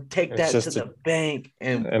 +4. Take that to the bank,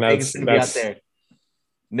 and Vegas finna be out there.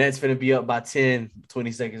 Nets finna be up by 10,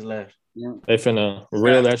 20 seconds left. Yeah. They finna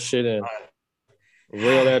reel that shit in.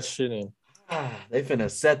 They finna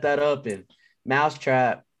set that up in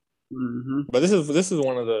mousetrap. Mm-hmm. But this is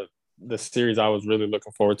one of the series I was really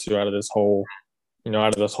looking forward to out of this whole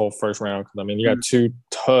out of this whole first round. Because, I mean, you got two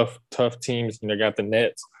tough teams. You got the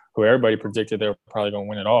Nets, who everybody predicted they're probably going to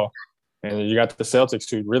win it all. And you got the Celtics,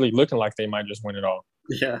 who really looking like they might just win it all.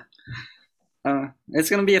 Yeah. It's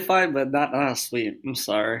going to be a fight, but not a sweep. I'm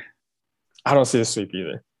sorry. I don't see a sweep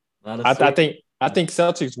either. I think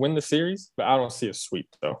Celtics win the series, but I don't see a sweep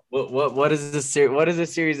though. What is the series? What is the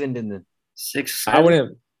series ending then? 6-7. I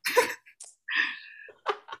wouldn't.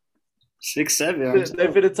 6-7.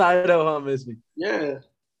 They fit a title, huh, Missy? Yeah.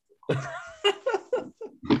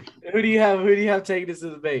 Who do you have taking this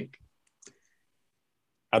to the bank?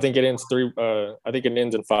 I think it ends 3. I think it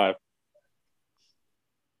ends in 5.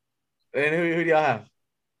 And who do y'all have?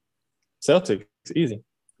 Celtics, easy.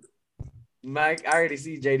 Mike, I already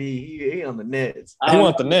see JD. He on the Nets. He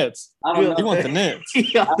want the Nets. He want the Nets.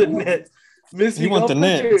 He on the Nets. Missy, he want the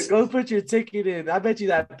Nets. Go put your ticket in. I bet you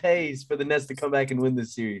that pays for the Nets to come back and win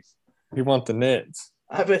this series. He want the Nets.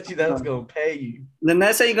 I bet you that's gonna pay you. The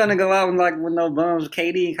Nets ain't gonna go out with no bums.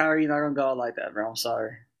 KD and Kyrie not gonna go out like that, bro. I'm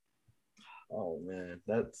sorry. Oh man,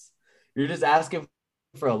 you're just asking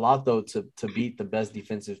for a lot though to beat the best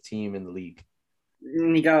defensive team in the league.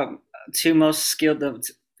 You got two of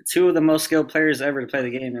the most skilled players ever to play the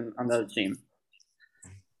game on the other team.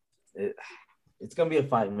 It's gonna be a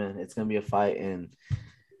fight, man. It's gonna be a fight, and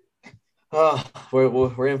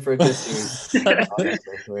we're in for a good series.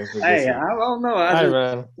 Hey, I don't know.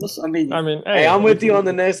 Hey, I'm with you on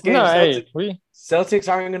the next game. No, Celtics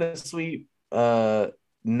aren't gonna sweep.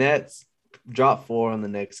 Nets drop 4 on the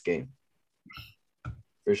next game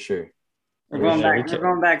for sure. We're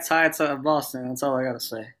going back tied to Boston. That's all I gotta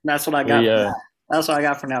say. That's what I got. That's what I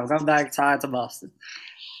got for now. We're going back tied to Boston.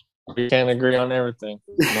 We can't agree on everything.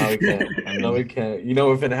 No, we can't. No, we can't.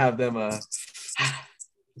 We're gonna have them.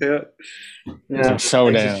 Showdown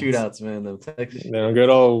shootouts, man. Them good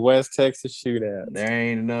old West Texas shootouts. There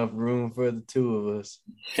ain't enough room for the two of us.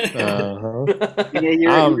 I'm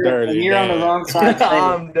dirty. You're on the wrong side.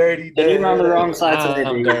 I'm dirty. You're on the wrong side today.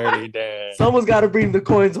 I'm dirty. Dad. Someone's got to bring the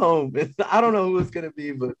coins home. I don't know who it's gonna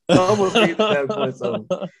be, but someone brings the damn coins home.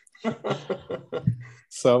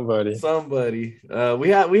 Somebody. We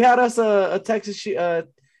had us a Texas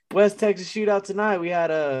West Texas shootout tonight. We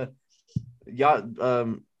had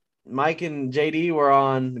Mike and JD were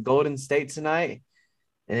on Golden State tonight,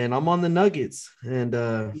 and I'm on the Nuggets, and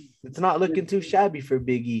it's not looking too shabby for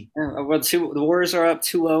Big E. The Warriors are up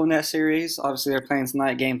 2-0 in that series. Obviously, they're playing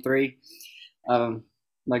tonight, Game 3.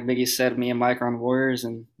 Like Big E said, me and Mike are on the Warriors,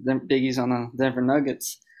 and Big E's on the Denver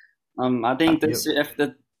Nuggets. I think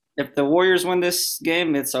if the Warriors win this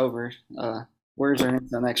game, it's over. Warriors are into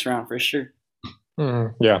the next round for sure.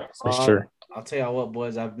 Yeah, for sure. I'll tell y'all what,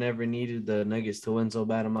 boys. I've never needed the Nuggets to win so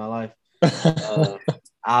bad in my life.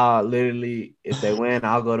 I'll literally, if they win,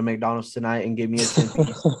 I'll go to McDonald's tonight and get me a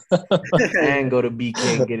 10-piece and go to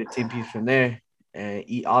BK and get a 10-piece from there and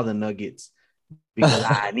eat all the nuggets because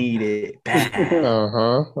I need it bad.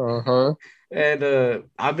 And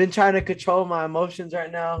I've been trying to control my emotions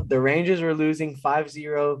right now. The Rangers were losing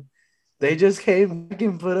 5-0. They just came back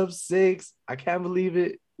and put up 6. I can't believe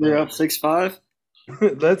it. They're up 6-5.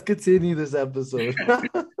 Let's continue this episode.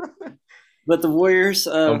 But the Warriors,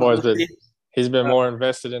 he's been more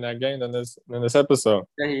invested in that game than this episode.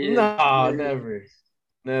 No, never.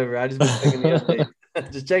 I just been checking the updates.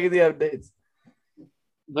 Just checking the updates.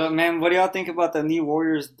 But man, what do y'all think about the new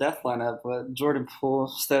Warriors death lineup? Jordan Poole,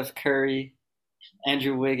 Steph Curry,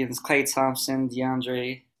 Andrew Wiggins, Klay Thompson,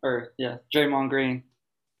 Draymond Green.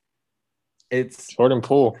 It's Jordan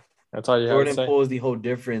Poole. That's all you have to say. Jordan Poole is the whole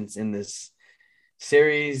difference in this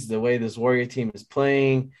series, the way this Warrior team is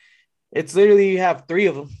playing. It's literally you have 3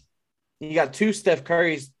 of them. You got 2 Steph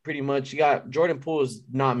Currys pretty much. You got Jordan Poole is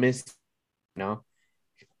not missing.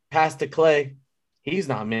 Pass to Klay, he's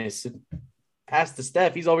not missing. Pass to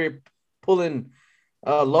Steph, he's over here pulling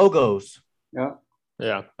logos. Yeah.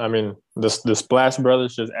 I mean, the Splash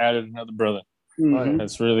Brothers just added another brother. Mm-hmm.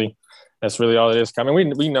 That's really all it is. I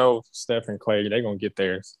mean, we know Steph and Klay, they're gonna get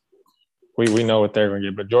theirs. We know what they're gonna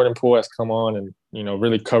get, but Jordan Poole has come on and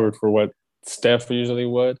really covered for what Steph usually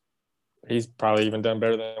would. He's probably even done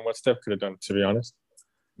better than what Steph could have done, to be honest.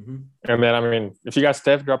 Mm-hmm. And then, I mean, if you got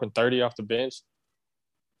Steph dropping 30 off the bench,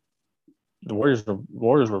 the Warriors will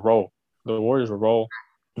roll. The Warriors will roll.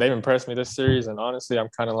 They've impressed me this series, and honestly, I'm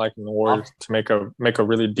kind of liking the Warriors to make a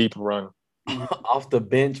really deep run. Off the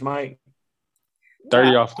bench, Mike?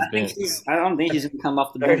 30 off the bench. I don't think he's going to come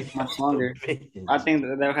off the bench much longer. I think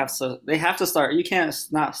that they have to start. You can't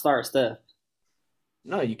not start Steph.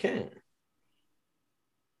 No, you can't.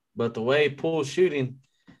 But the way Poole's shooting,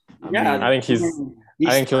 I think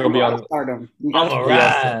he'll be on.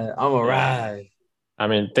 I'm a ride. I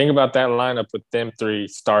mean, think about that lineup with them three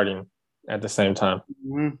starting at the same time.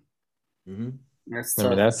 Mm-hmm. Mm-hmm. That's tough. I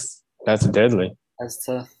mean, that's deadly. That's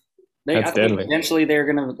tough. That's deadly. Eventually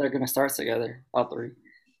they're gonna start together, all three.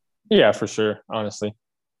 Yeah, for sure. Honestly,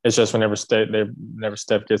 it's just whenever Steph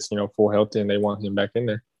gets full healthy and they want him back in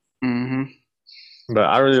there. Mm-hmm. But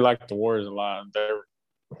I really like the Warriors a lot.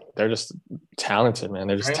 They're just talented, man.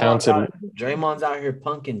 They're just talented. Draymond's out here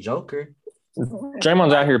punking Joker.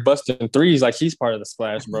 Draymond's out here busting threes like he's part of the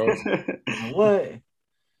Splash Bros. What?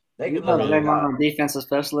 Draymond, defensive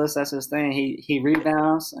specialist. That's his thing. He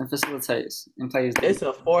rebounds and facilitates and plays. It's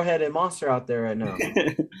a four-headed monster out there right now.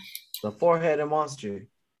 The four-headed monster.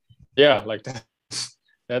 Yeah, like that.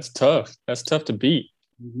 That's tough. That's tough to beat.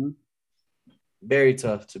 Mm-hmm. Very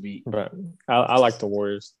tough to beat. But I like the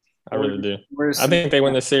Warriors. I really do. I think they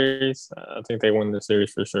win the series. I think they win the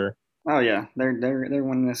series for sure. Oh yeah, they're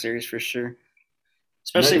winning the series for sure.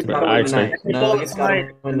 Especially Nuggets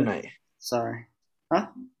gotta win tonight. Sorry, huh?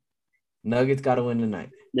 Nuggets gotta win tonight.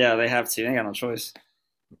 Yeah, they have to. They ain't got no choice.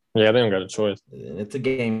 Yeah, they don't got a choice. It's a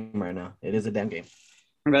game right now. It is a damn game.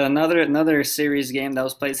 But another series game that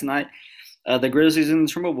was played tonight. The Grizzlies and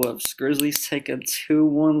the Timberwolves. Grizzlies take a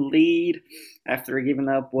 2-1 lead after giving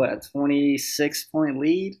up, a 26-point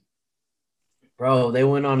lead? Bro, they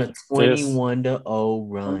went on a 21-0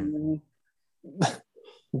 run.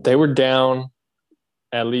 They were down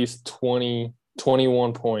at least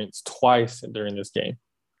 21 points twice during this game.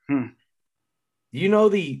 You know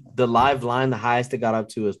the live line, the highest it got up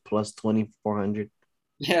to is plus 2,400.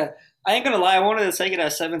 Yeah. I ain't gonna lie, I wanted to take it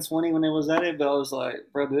at 720 when it was at it, but I was like,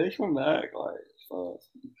 bro, did they come back? Like, fuck.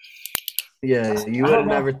 Yeah, you would have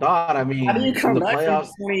never thought. I mean, how do you come back playoffs,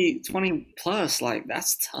 from 20 plus? Like,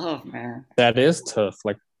 that's tough, man. That is tough.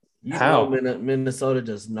 Like, how? Minnesota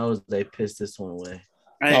just knows they pissed this one away.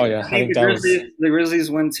 I think the Grizzlies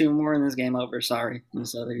win 2 more in this game over. Sorry,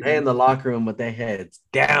 Minnesota. They in the locker room with their heads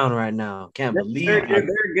down right now. Can't believe it.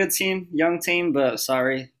 They're a good team, young team, but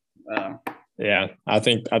sorry. Yeah, I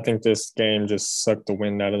think this game just sucked the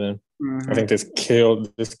wind out of them. Mm-hmm. I think this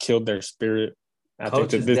killed their spirit.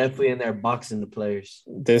 Coach is definitely in there boxing the players.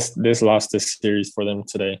 This lost this series for them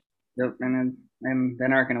today. Yep, and they're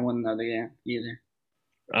not going to win another game either.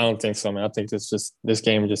 I don't think so, man. I think this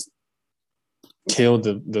game just killed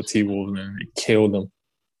the T-Wolves, man. It killed them.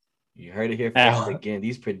 You heard it here first again.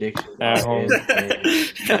 These predictions at home.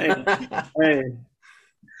 Hey.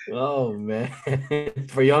 Oh man,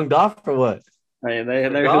 for young Dolph or what? Hey, they're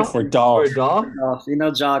for Dolph. For Dolph? You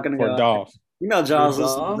know, Jaw gonna for go. Dolph. You know, Jaw's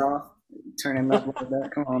listening to Dolph. Turning up like that.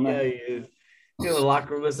 Come on, man. Yeah, he is. He's in the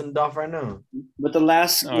locker room listening to Dolph right now. But the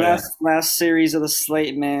last series of the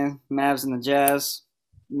slate, man, Mavs and the Jazz.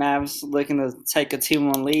 Mavs looking to take a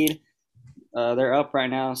 2-1 lead. They're up right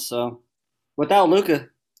now. So without Luka,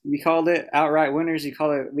 we called it outright winners. We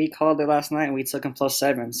called it last night, and we took them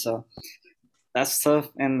 +7. So. That's tough,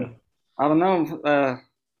 and I don't know.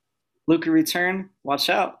 Luka return, watch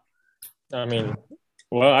out. I mean,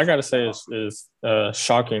 well, I gotta say is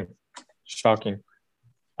shocking.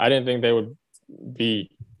 I didn't think they would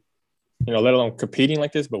be, let alone competing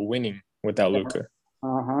like this, but winning without Luka.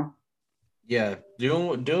 Yeah,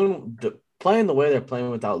 playing the way they're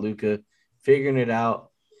playing without Luka, figuring it out.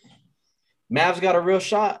 Mavs got a real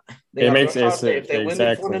shot. If they win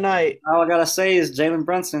this one tonight. All I gotta say is Jalen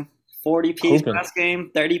Brunson. 40 piece last game,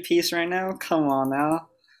 30 piece right now. Come on now.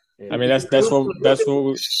 I mean that's what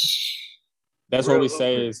we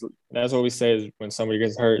say is when somebody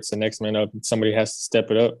gets hurt, it's the next man up and somebody has to step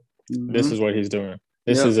it up. Mm-hmm. This is what he's doing.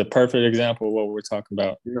 This is a perfect example of what we're talking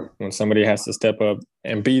about. When somebody has to step up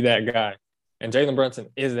and be that guy. And Jalen Brunson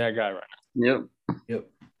is that guy right now. Yep.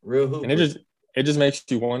 Real hooper. And it just makes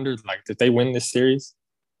you wonder, like, did they win this series?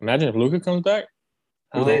 Imagine if Luka comes back.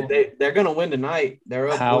 Well, they're gonna win tonight. They're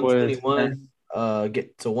up 121,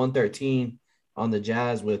 get to 113 on the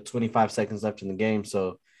Jazz with 25 seconds left in the game.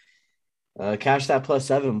 So cash that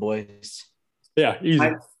 +7, boys. Yeah,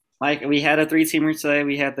 easy. Mike, we had a 3-teamer today.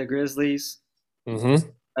 We had the Grizzlies, Mavs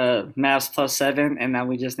 +7, and now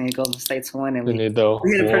we just need Golden State to win. And we need a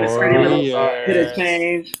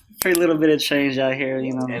pretty little bit of change out here,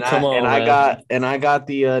 And I got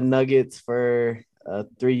the Nuggets for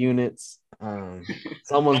 3 units.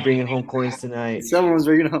 Someone's bringing home coins tonight. I'm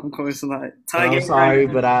sorry,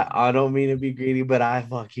 but I don't mean to be greedy, but I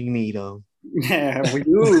fucking need them. Yeah, we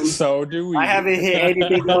do. So do we. I haven't hit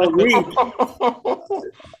anything all week.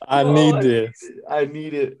 I need this. I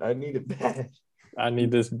need it. I need it bad. I need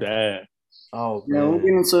this bad. Oh, man. Yeah, we'll get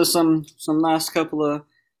into some last couple of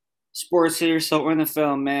sports here. So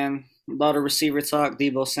NFL, man, a lot of receiver talk.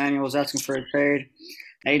 Debo Samuel was asking for a trade.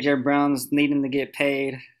 AJ Brown's needing to get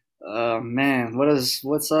paid. Man,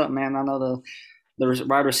 what's up, man? I know the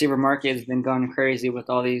wide receiver market has been going crazy with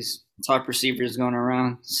all these top receivers going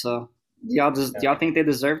around. So, do y'all think they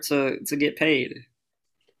deserve to get paid?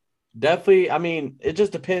 Definitely. I mean, it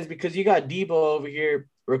just depends because you got Debo over here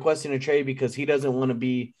requesting a trade because he doesn't want to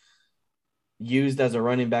be used as a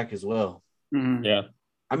running back as well. Mm-hmm. Yeah.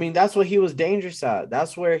 I mean, that's what he was dangerous at.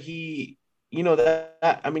 That's where he,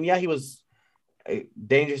 I mean, yeah, he was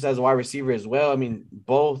dangerous as a wide receiver as well. I mean,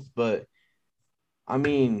 both, but I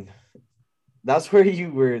mean, that's where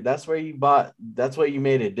you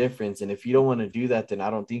made a difference. And if you don't want to do that, then I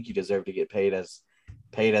don't think you deserve to get paid as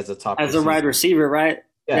a top As a wide receiver, right?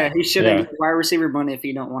 Yeah, he shouldn't get wide receiver money if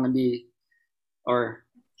he don't want to be, or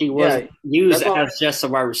he was used as just a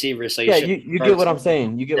wide receiver. So you get what I'm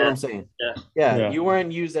saying. You get what I'm saying. Yeah. You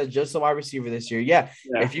weren't used as just a wide receiver this year. Yeah.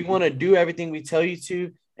 If you want to do everything we tell you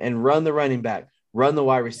to and run the running back, run the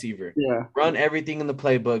wide receiver, run everything in the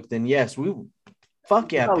playbook, then yes,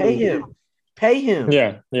 pay him.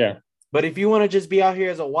 Yeah. But if you want to just be out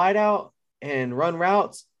here as a wideout and run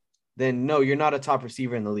routes, then no, you're not a top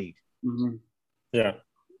receiver in the league. Mm-hmm. Yeah.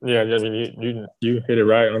 You hit it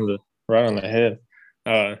right on the head.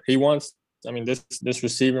 He wants. I mean, this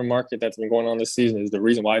receiver market that's been going on this season is the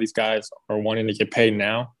reason why these guys are wanting to get paid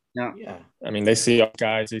now. Yeah. I mean, they see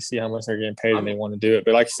guys, they see how much they're getting paid, and they want to do it.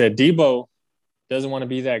 But like you said, Debo doesn't want to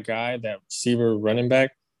be that guy, that receiver running back.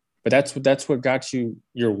 But that's what got you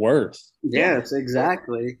your worth. Yes,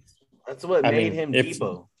 exactly. That's what made him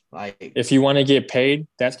Debo. Like, if you want to get paid,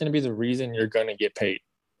 that's going to be the reason you're going to get paid.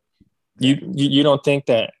 You don't think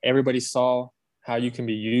that everybody saw how you can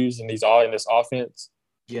be used in this offense?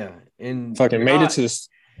 Yeah, and fucking made it to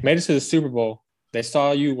the Super Bowl. They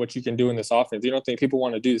saw what you can do in this offense. You don't think people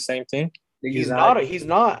want to do the same thing? He's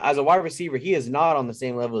not as a wide receiver. He is not on the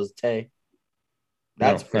same level as Tay.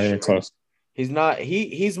 That's for not even close. He's not.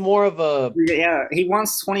 He's more of a. Yeah, he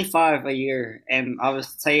wants 25 a year, and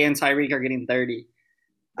obviously Tay and Tyreek are getting 30.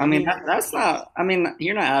 I mean, that's not. I mean,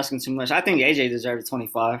 you're not asking too much. I think AJ deserves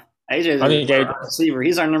 25. AJ is a receiver.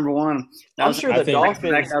 He's our number one. I'm sure the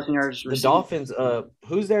Dolphins.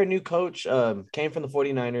 Who's their new coach? Came from the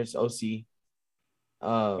 49ers. OC.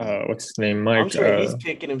 What's his name? Mike. I'm sure he's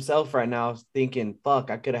kicking himself right now, thinking,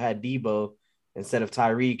 "Fuck, I could have had Debo instead of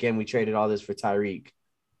Tyreek, and we traded all this for Tyreek."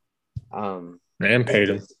 And paid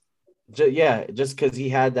him. Just because he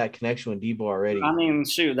had that connection with Debo already. I mean,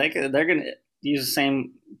 shoot, they're gonna use the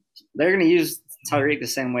same. They're gonna use Tyreek the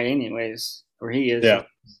same way, anyways, where he is. Yeah.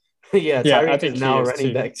 Tyreek is now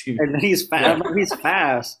running back too. And he's fast. Yeah. He's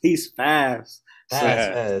fast. He's fast.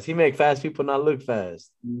 Fast. He make fast people not look fast.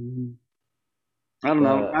 Mm-hmm. I don't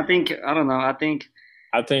know. I think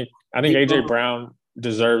AJ Brown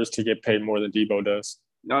deserves to get paid more than Debo does.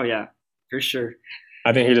 Oh yeah, for sure.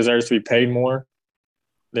 I think he deserves to be paid more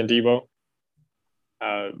than Debo.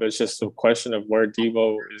 But it's just a question of where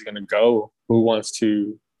Debo is going to go. Who wants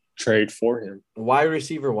to trade for him? Wide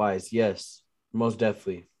receiver wise, yes, most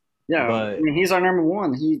definitely. Yeah, but I mean, he's our number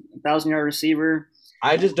one. 1,000-yard receiver.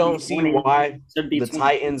 I just don't see why the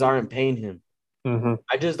Titans aren't paying him. Mm-hmm.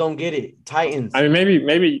 I just don't get it. Titans. I mean,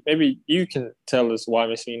 maybe you can tell us why,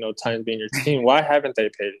 Titans being your team. Why haven't they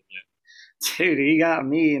paid him yet? Dude, he got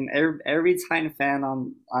me and every Titan fan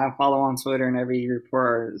I follow on Twitter and every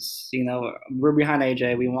reporter is, we're behind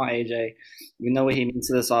AJ. We want AJ. We know what he means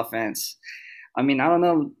to this offense. I mean, I don't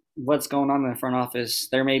know what's going on in the front office.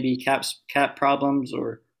 There may be cap problems,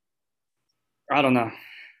 or I don't know.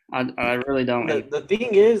 I really don't. The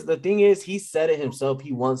thing is, he said it himself.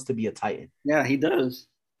 He wants to be a Titan. Yeah, he does.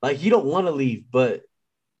 Like, he don't want to leave, but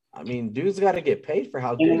I mean, dude's got to get paid for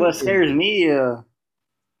how good. And what scares me,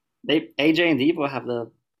 AJ and Debo have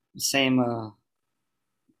the same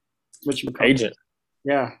agent.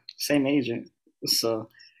 Yeah, same agent. So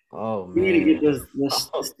we need to get this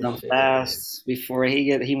stuff fast before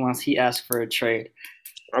he asks for a trade.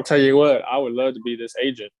 I'll tell you what, I would love to be this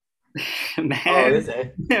agent. Man, this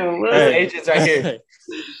agent's right here.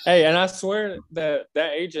 Hey, and I swear that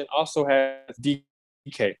agent also has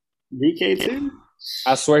DK. DK too?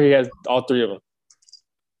 I swear he has all three of them.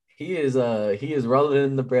 He is rolling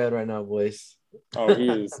in the bread right now, boys. Oh, he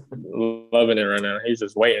is loving it right now. He's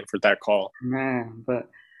just waiting for that call. Man, but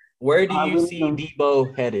where do you see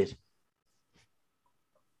Debo headed?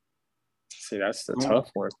 See, that's the tough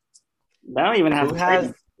one. They don't even have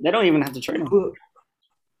to trade him.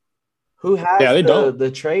 Who has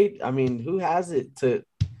the trade? I mean, who has it to?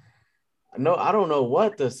 No, I don't know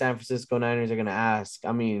what the San Francisco Niners are going to ask.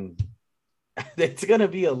 I mean, it's going to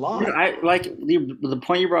be a lot. I like the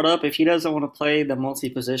point you brought up. If he doesn't want to play the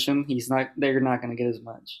multi-position, they're not going to get as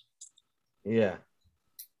much. Yeah,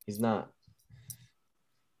 he's not.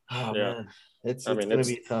 Oh man, it's gonna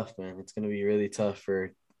be tough, man. It's gonna be really tough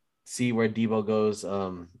for see where Debo goes.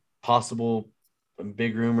 Possible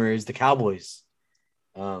big rumor is the Cowboys.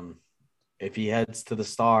 If he heads to the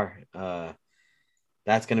Star,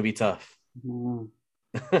 that's gonna be tough. Mm.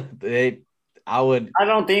 I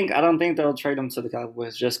don't think they'll trade him to the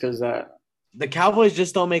Cowboys just because that. The Cowboys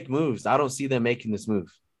just don't make moves. I don't see them making this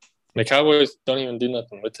move. The Cowboys don't even do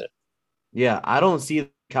nothing with it. Yeah, I don't see the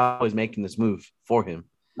Cowboys making this move for him.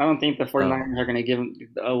 I don't think the 49ers are going to give him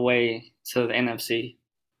away to the NFC.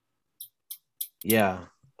 Yeah.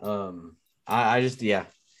 I just,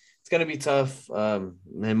 it's going to be tough. And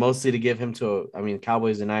mostly to give him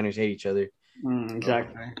Cowboys and Niners hate each other.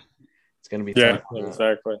 Exactly. It's going to be tough. Yeah,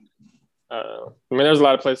 exactly. There's a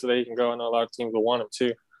lot of places that he can go. I know a lot of teams will want him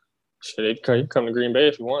too. Shit, he can come to Green Bay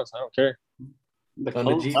if he wants. I don't care. The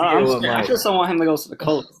Colts? I just don't want him to go to the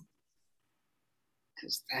Colts.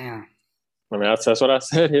 Because, damn. That's what I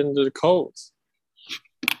said. Hitting to the Colts.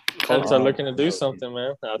 Colts are looking to do something,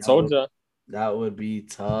 man. I told you. That would be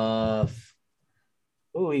tough.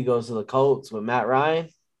 Ooh, he goes to the Colts with Matt Ryan,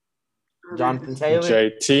 Jonathan Taylor,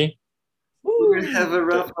 JT. We're gonna have a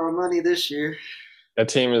rough for money this year. That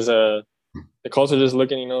team is the Colts are just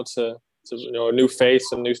looking, to a new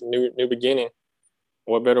face, a new beginning.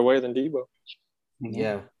 What better way than Debo?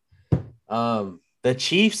 Yeah. The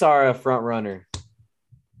Chiefs are a front runner.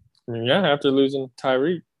 Yeah, after losing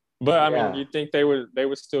Tyreek, but you think they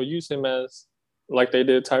would still use him as like they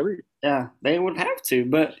did Tyreek? Yeah, they would have to,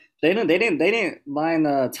 but they didn't line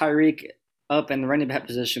Tyreek up in the running back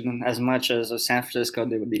position as much as San Francisco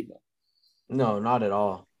did with Debo. No, not at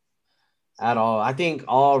all. At all. I think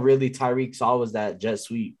all really Tyreek saw was that jet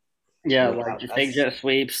sweep. Yeah, like fake jet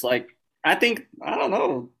sweeps. Like I don't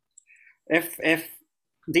know if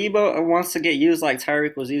Debo wants to get used like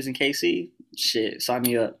Tyreek was using KC. Shit, sign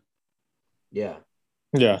me up. Yeah.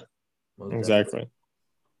 Yeah. Exactly.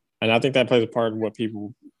 And I think that plays a part of what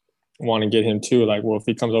people want to get him to. Like, well, if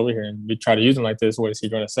he comes over here and we try to use him like this, what is he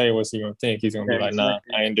going to say? What's he going to think? He's going to be like, nah,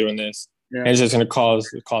 I ain't doing this. Yeah. And it's just going to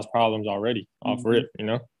cause problems already off rip,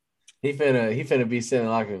 He finna be sitting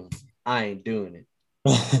like, I ain't doing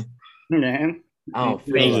it. Man, I don't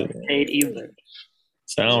feel like paid either.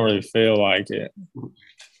 So I don't really feel like it.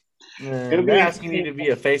 Man, they're asking you to be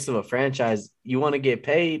a face of a franchise. You want to get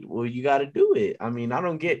paid? Well, you got to do it. I mean, I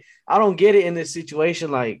don't get it in this situation.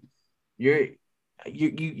 Like, you're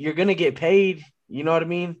gonna get paid. You know what I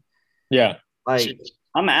mean? Yeah. Like,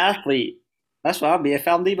 I'm an athlete. That's what I'll be. If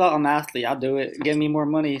I'm Debo, I'm an athlete. I'll do it. Give me more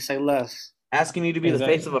money. Say less. Asking you to be the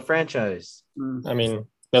face of a franchise. I mean,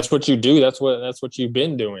 that's what you do. That's what you've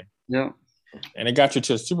been doing. Yeah. And it got you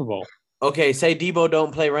to the Super Bowl. Okay, say Debo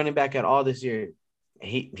don't play running back at all this year.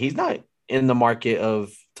 He's not in the market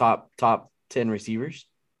of top 10 receivers.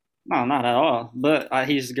 No, not at all. But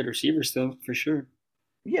he's a good receiver still, for sure.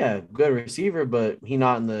 Yeah, good receiver, but he's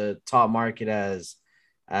not in the top market as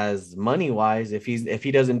money wise. If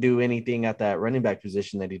he doesn't do anything at that running back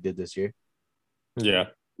position that he did this year. Yeah.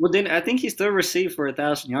 Well, then I think he still received for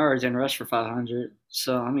 1,000 yards and rushed for 500.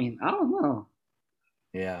 So I mean, I don't know.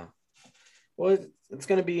 Yeah. Well, it's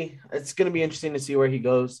gonna be interesting to see where he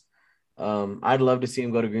goes. I'd love to see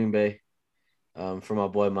him go to Green Bay. For my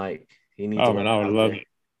boy Mike, he needs. Oh man, I would love it.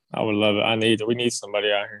 I would love it. We need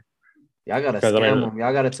somebody out here. Y'all gotta scam him.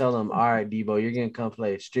 Y'all gotta tell him, all right, Debo, you're gonna come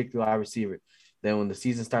play strictly wide receiver. Then when the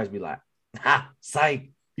season starts, be like,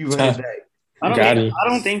 psych, you running back. I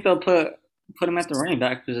don't think they'll put him at the running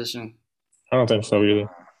back position. I don't think so either.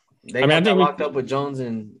 I think locked up with Jones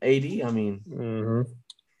and AD. I mean,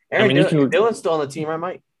 Dillon's still on the team, right,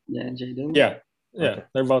 Mike? Yeah, Jay Dillon. Yeah, okay.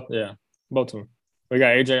 They're both. Yeah, both of them. We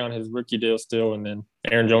got AJ on his rookie deal still, and then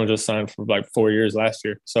Aaron Jones just signed for like 4 years last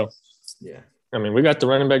year. So, yeah, I mean, we got the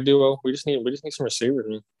running back duo. We just need some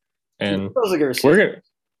receivers, and we're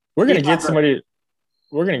gonna get somebody.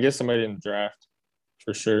 We're gonna get somebody in the draft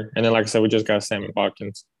for sure. And then, like I said, we just got Sammy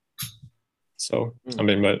Watkins. So I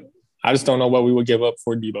mean, but I just don't know what we would give up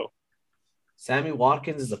for Debo. Sammy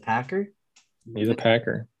Watkins is a Packer. He's a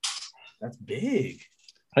Packer. That's big.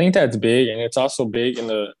 I think that's big, and it's also big in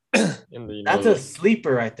the That's a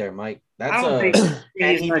sleeper right there, Mike.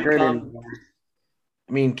 Can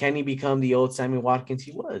he become the old Sammy Watkins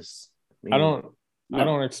he was? I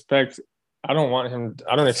don't expect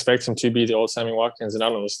him to be the old Sammy Watkins, and I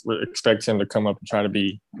don't expect him to come up and try to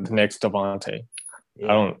be the next Devontae.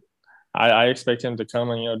 Yeah. I expect him to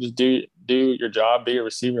come and just do your job, be a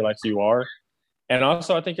receiver like you are, and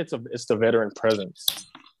also I think it's the veteran presence.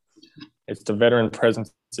 It's the veteran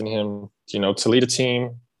presence in him, to lead a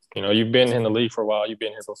team. You've been in the league for a while. You've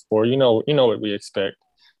been here before. You know what we expect.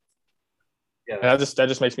 Yeah. And that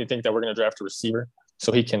just makes me think that we're going to draft a receiver.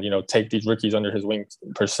 so he can, take these rookies under his wing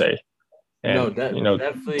per se, and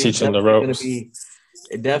definitely teach them the ropes.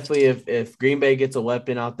 Definitely, if Green Bay gets a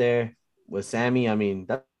weapon out there with Sammy, I mean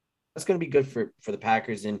that's going to be good for the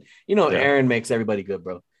Packers, and Aaron makes everybody good,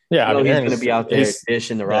 bro. Yeah, he's going to be out there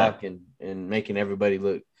dishing the rock and making everybody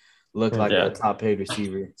look like a top paid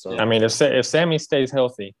receiver. So I mean, if Sammy stays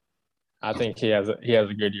healthy, I think he has a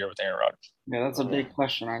good year with Aaron Rodgers. Yeah, that's a big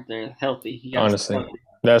question right there. Healthy. Honestly,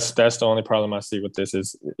 that's the only problem I see with this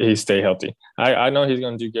is he stay healthy. I know he's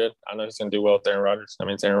going to do good. I know he's going to do well with Aaron Rodgers. I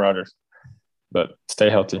mean, it's Aaron Rodgers, but stay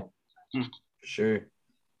healthy. For sure.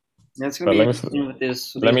 That's going to be interesting with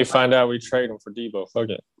this. Let me find out we trade him for Debo. Fuck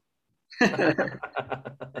it.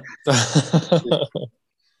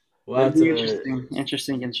 Well, that's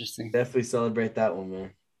interesting. Definitely celebrate that one,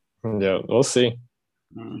 man. Yeah, we'll see.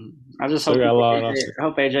 I just hope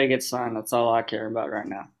AJ gets signed. That's all I care about right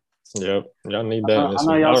now. Yep, y'all need that.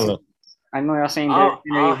 I know y'all saying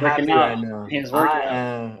I'm happy right now.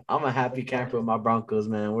 I'm a happy camper with my Broncos,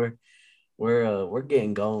 man. We're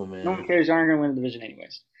getting going, man. No one cares. Y'all aren't gonna win the division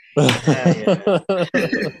anyways.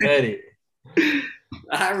 Ready.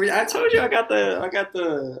 I told you I got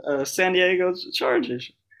the San Diego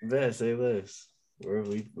Chargers. Yeah, say less.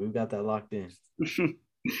 We've got that locked in.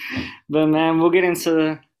 But man, we'll get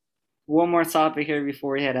into one more topic here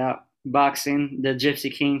before we head out. Boxing, the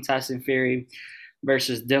Gypsy King, Tyson Fury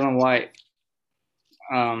versus Dylan White.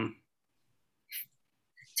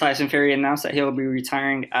 Tyson Fury announced that he'll be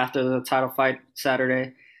retiring after the title fight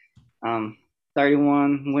Saturday.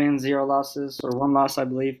 31 wins, 0 losses, or 1 loss, I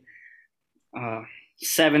believe.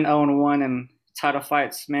 7-0-1 in title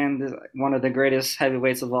fights. Man, one of the greatest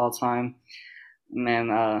heavyweights of all time. Man,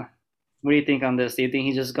 what do you think on this? Do you think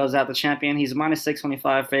he just goes out the champion? He's minus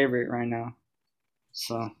 625 favorite right now.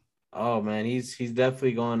 So. Oh man, he's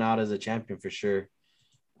definitely going out as a champion for sure.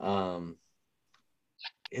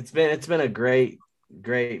 It's been a great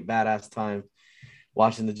badass time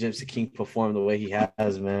watching the Gypsy King perform the way he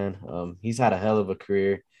has, man. He's had a hell of a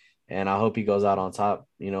career, and I hope he goes out on top,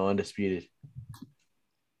 undisputed.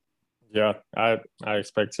 Yeah, I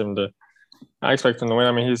expect him to win.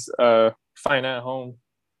 I mean, he's fighting at home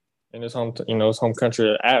in his home, his home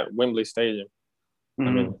country at Wembley Stadium. Mm-hmm.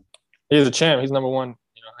 I mean, he's a champ. He's number one,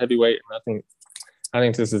 heavyweight. And I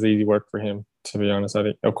think this is easy work for him, to be honest. I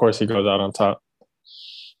think, of course, he goes out on top.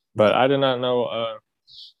 But I did not know.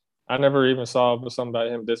 I never even saw something about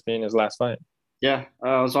him this being his last fight. Yeah,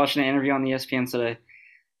 I was watching an interview on ESPN today.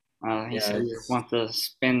 He said he wants to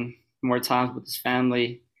spend more time with his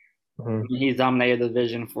family. Mm-hmm. He's dominated the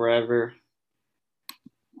division forever.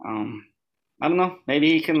 I don't know.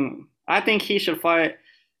 Maybe he can. I think he should fight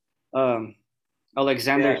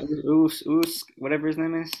Alexander Usyk, whatever his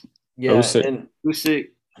name is. Yeah, Usyk,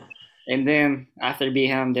 and then after beat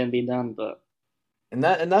him, then be done. But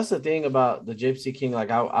that's the thing about the Gypsy King. Like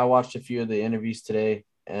I watched a few of the interviews today,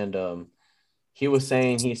 and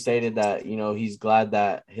he stated that he's glad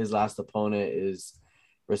that his last opponent is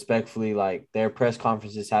respectfully, like their press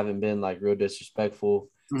conferences haven't been like real disrespectful.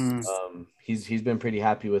 Mm. He's been pretty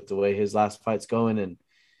happy with the way his last fight's going, and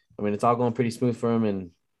I mean it's all going pretty smooth for him.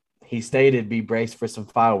 And he stated be braced for some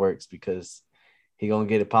fireworks because he gonna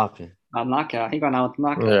get it popping. A knockout. He going out with a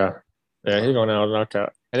knockout. Yeah, he going out with a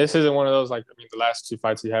knockout. And this isn't one of those the last 2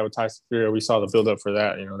 fights he had with Tyson Fury, we saw the build up for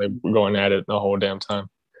that. They were going at it the whole damn time.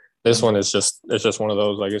 This one is just one of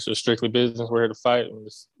those it's just strictly business. We're here to fight, and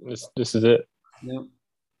this is it. Yep.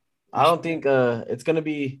 I don't think it's gonna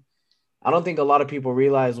be. I don't think a lot of people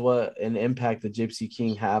realize what an impact the Gypsy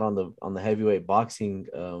King had on the heavyweight boxing.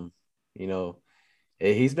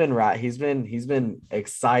 He's been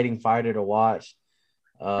exciting fighter to watch.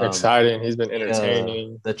 Exciting. He's been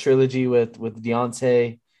entertaining. The trilogy with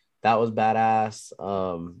Deontay, that was badass.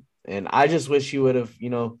 And I just wish he would have,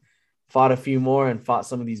 fought a few more and fought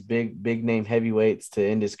some of these big name heavyweights to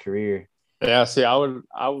end his career. Yeah, see, I would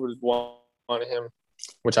want him,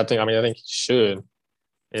 which I think he should.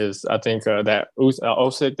 I think that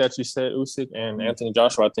Usyk that you said, Usyk and Anthony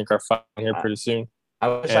Joshua, I think are fighting here pretty soon. I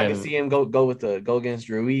wish I could see him go against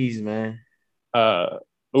Ruiz, man.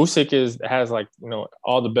 Usyk has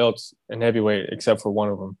all the belts in heavyweight except for one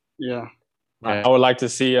of them. Yeah, and I would like to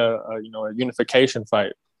see a unification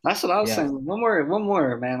fight. That's what I was saying. One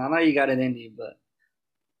more, man. I know you got it in you, but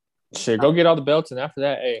shit, go get all the belts, and after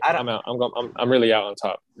that, hey, I'm out. I'm really out on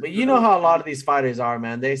top. But you know how a lot of these fighters are,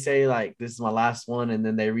 man. They say this is my last one, and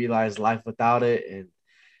then they realize life without it, and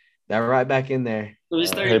they're right back in there. So he's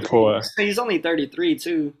 33. He's only 33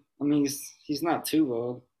 too. I mean, he's not too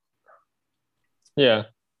old. Yeah.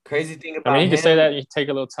 Crazy thing about he can say that you take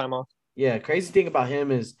a little time off. Yeah, crazy thing about him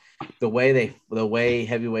is the way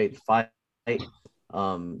heavyweight fight.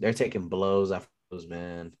 They're taking blows after those,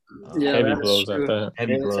 man. Yeah, heavy blows at that.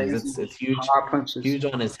 Heavy blows. It's huge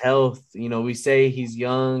on his health. You know, we say he's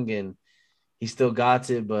young and he still got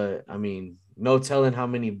it, but I mean, no telling how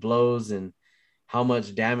many blows and how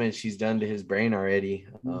much damage he's done to his brain already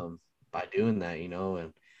by doing that, you know.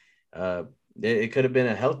 And it could have been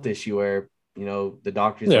a health issue where, you know, the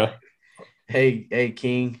doctor's like, hey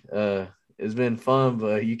King, it's been fun,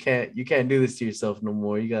 but you can't do this to yourself no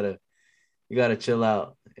more. You gotta chill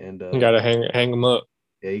out, and you gotta hang him up.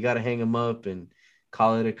 Yeah, you gotta him up and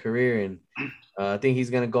call it a career. And I think he's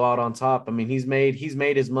gonna go out on top. I mean, he's made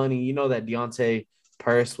his money. You know that Deontay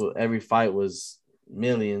purse with every fight was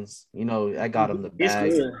millions. You know, I got him the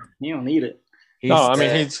bag. You don't need it. He's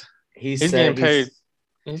getting paid.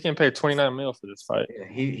 He's getting paid $29 million for this fight. Yeah,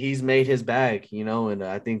 he's made his bag, you know, and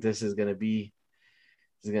I think this is gonna be.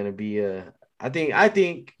 I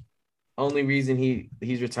think only reason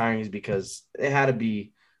he's retiring is because it had to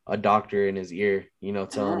be a doctor in his ear, you know,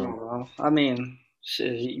 telling him. I mean,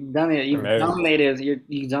 shit, you dominated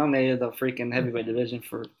the freaking heavyweight division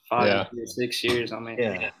for 6 years. I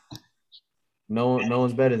mean, no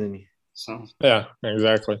one's better than you. So yeah,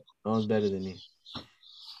 exactly. No one's better than you.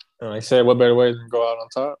 And like I said, what better way than go out on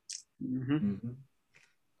top?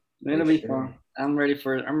 It'll be fun. I'm ready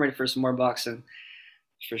for some more boxing.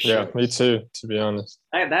 For sure. Yeah, me too. To be honest,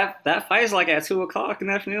 that fight is like at 2:00 in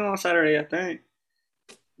the afternoon on Saturday, I think.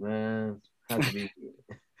 Man, have to be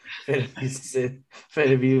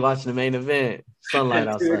finna be watching the main event. Sunlight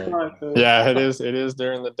outside. Yeah, it is. It is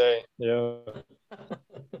during the day. Yeah.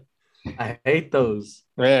 I hate those.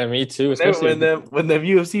 Man, me too. Especially when them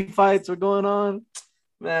UFC fights were going on.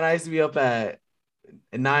 Man, I used to be up at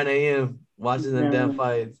 9 a.m. watching them damn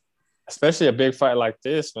fights. Especially a big fight like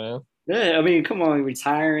this, man. Yeah, I mean, come on,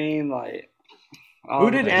 retiring like. Who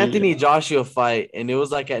did Anthony Joshua fight? And it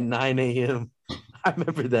was like at 9 a.m. I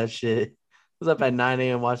remember that shit. I was up at 9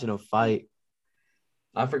 a.m. watching a fight.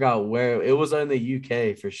 I forgot where. It was in the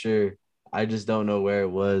UK for sure. I just don't know where it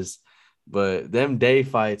was. But them day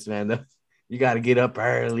fights, man, you got to get up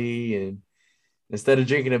early. And instead of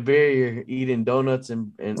drinking a beer, you're eating donuts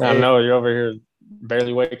and I know, you're over here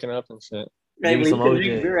barely waking up and shit. Hey, you can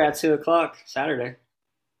drink beer at 2:00 Saturday.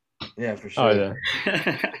 Yeah, for sure. Oh, yeah.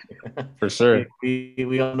 For sure.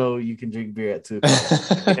 We all know you can drink beer at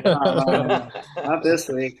 2:00. Not this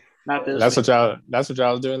week. That's what y'all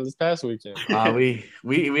was doing this past weekend.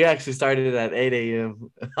 We actually started at 8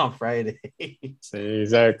 a.m. on Friday. See,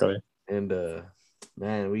 exactly. And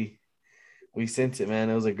man, we sent it,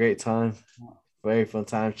 man. It was a great time. Very fun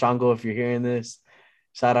time. Chongo, if you're hearing this,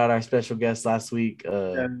 shout out our special guest last week.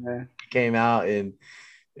 He came out and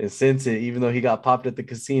sent it, even though he got popped at the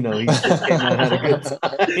casino. He still came out and had a good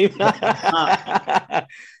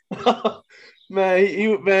time. Man,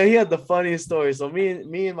 he had the funniest story. So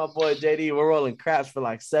me and my boy JD, we're rolling craps for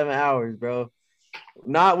like 7 hours, bro.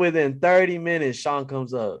 Not within 30 minutes, Sean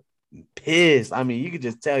comes up pissed. I mean, you could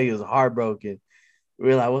just tell he was heartbroken. We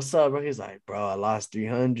were like, "What's up, bro?" He's like, "Bro, I lost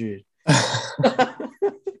 300."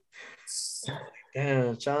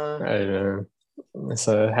 Damn, Sean. Hey, man.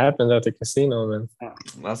 So it happens at the casino, man.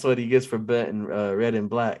 That's what he gets for betting red and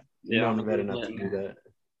black. Yeah, I'm better not to do that.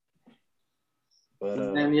 But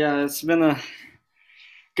and yeah, it's been a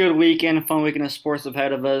good weekend, a fun weekend of sports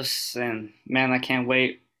ahead of us, and man, I can't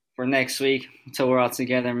wait for next week until we're all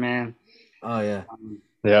together, man. Oh yeah.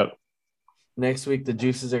 Yep. Next week the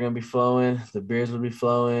juices are gonna be flowing, the beers will be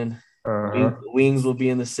flowing, wings will be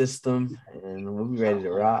in the system, and we'll be ready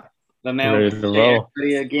to rock. But man, ready to roll.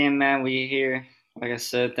 Again, man, we here. Like I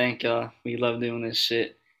said, thank y'all. We love doing this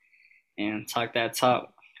shit. And talk that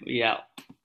talk. We out.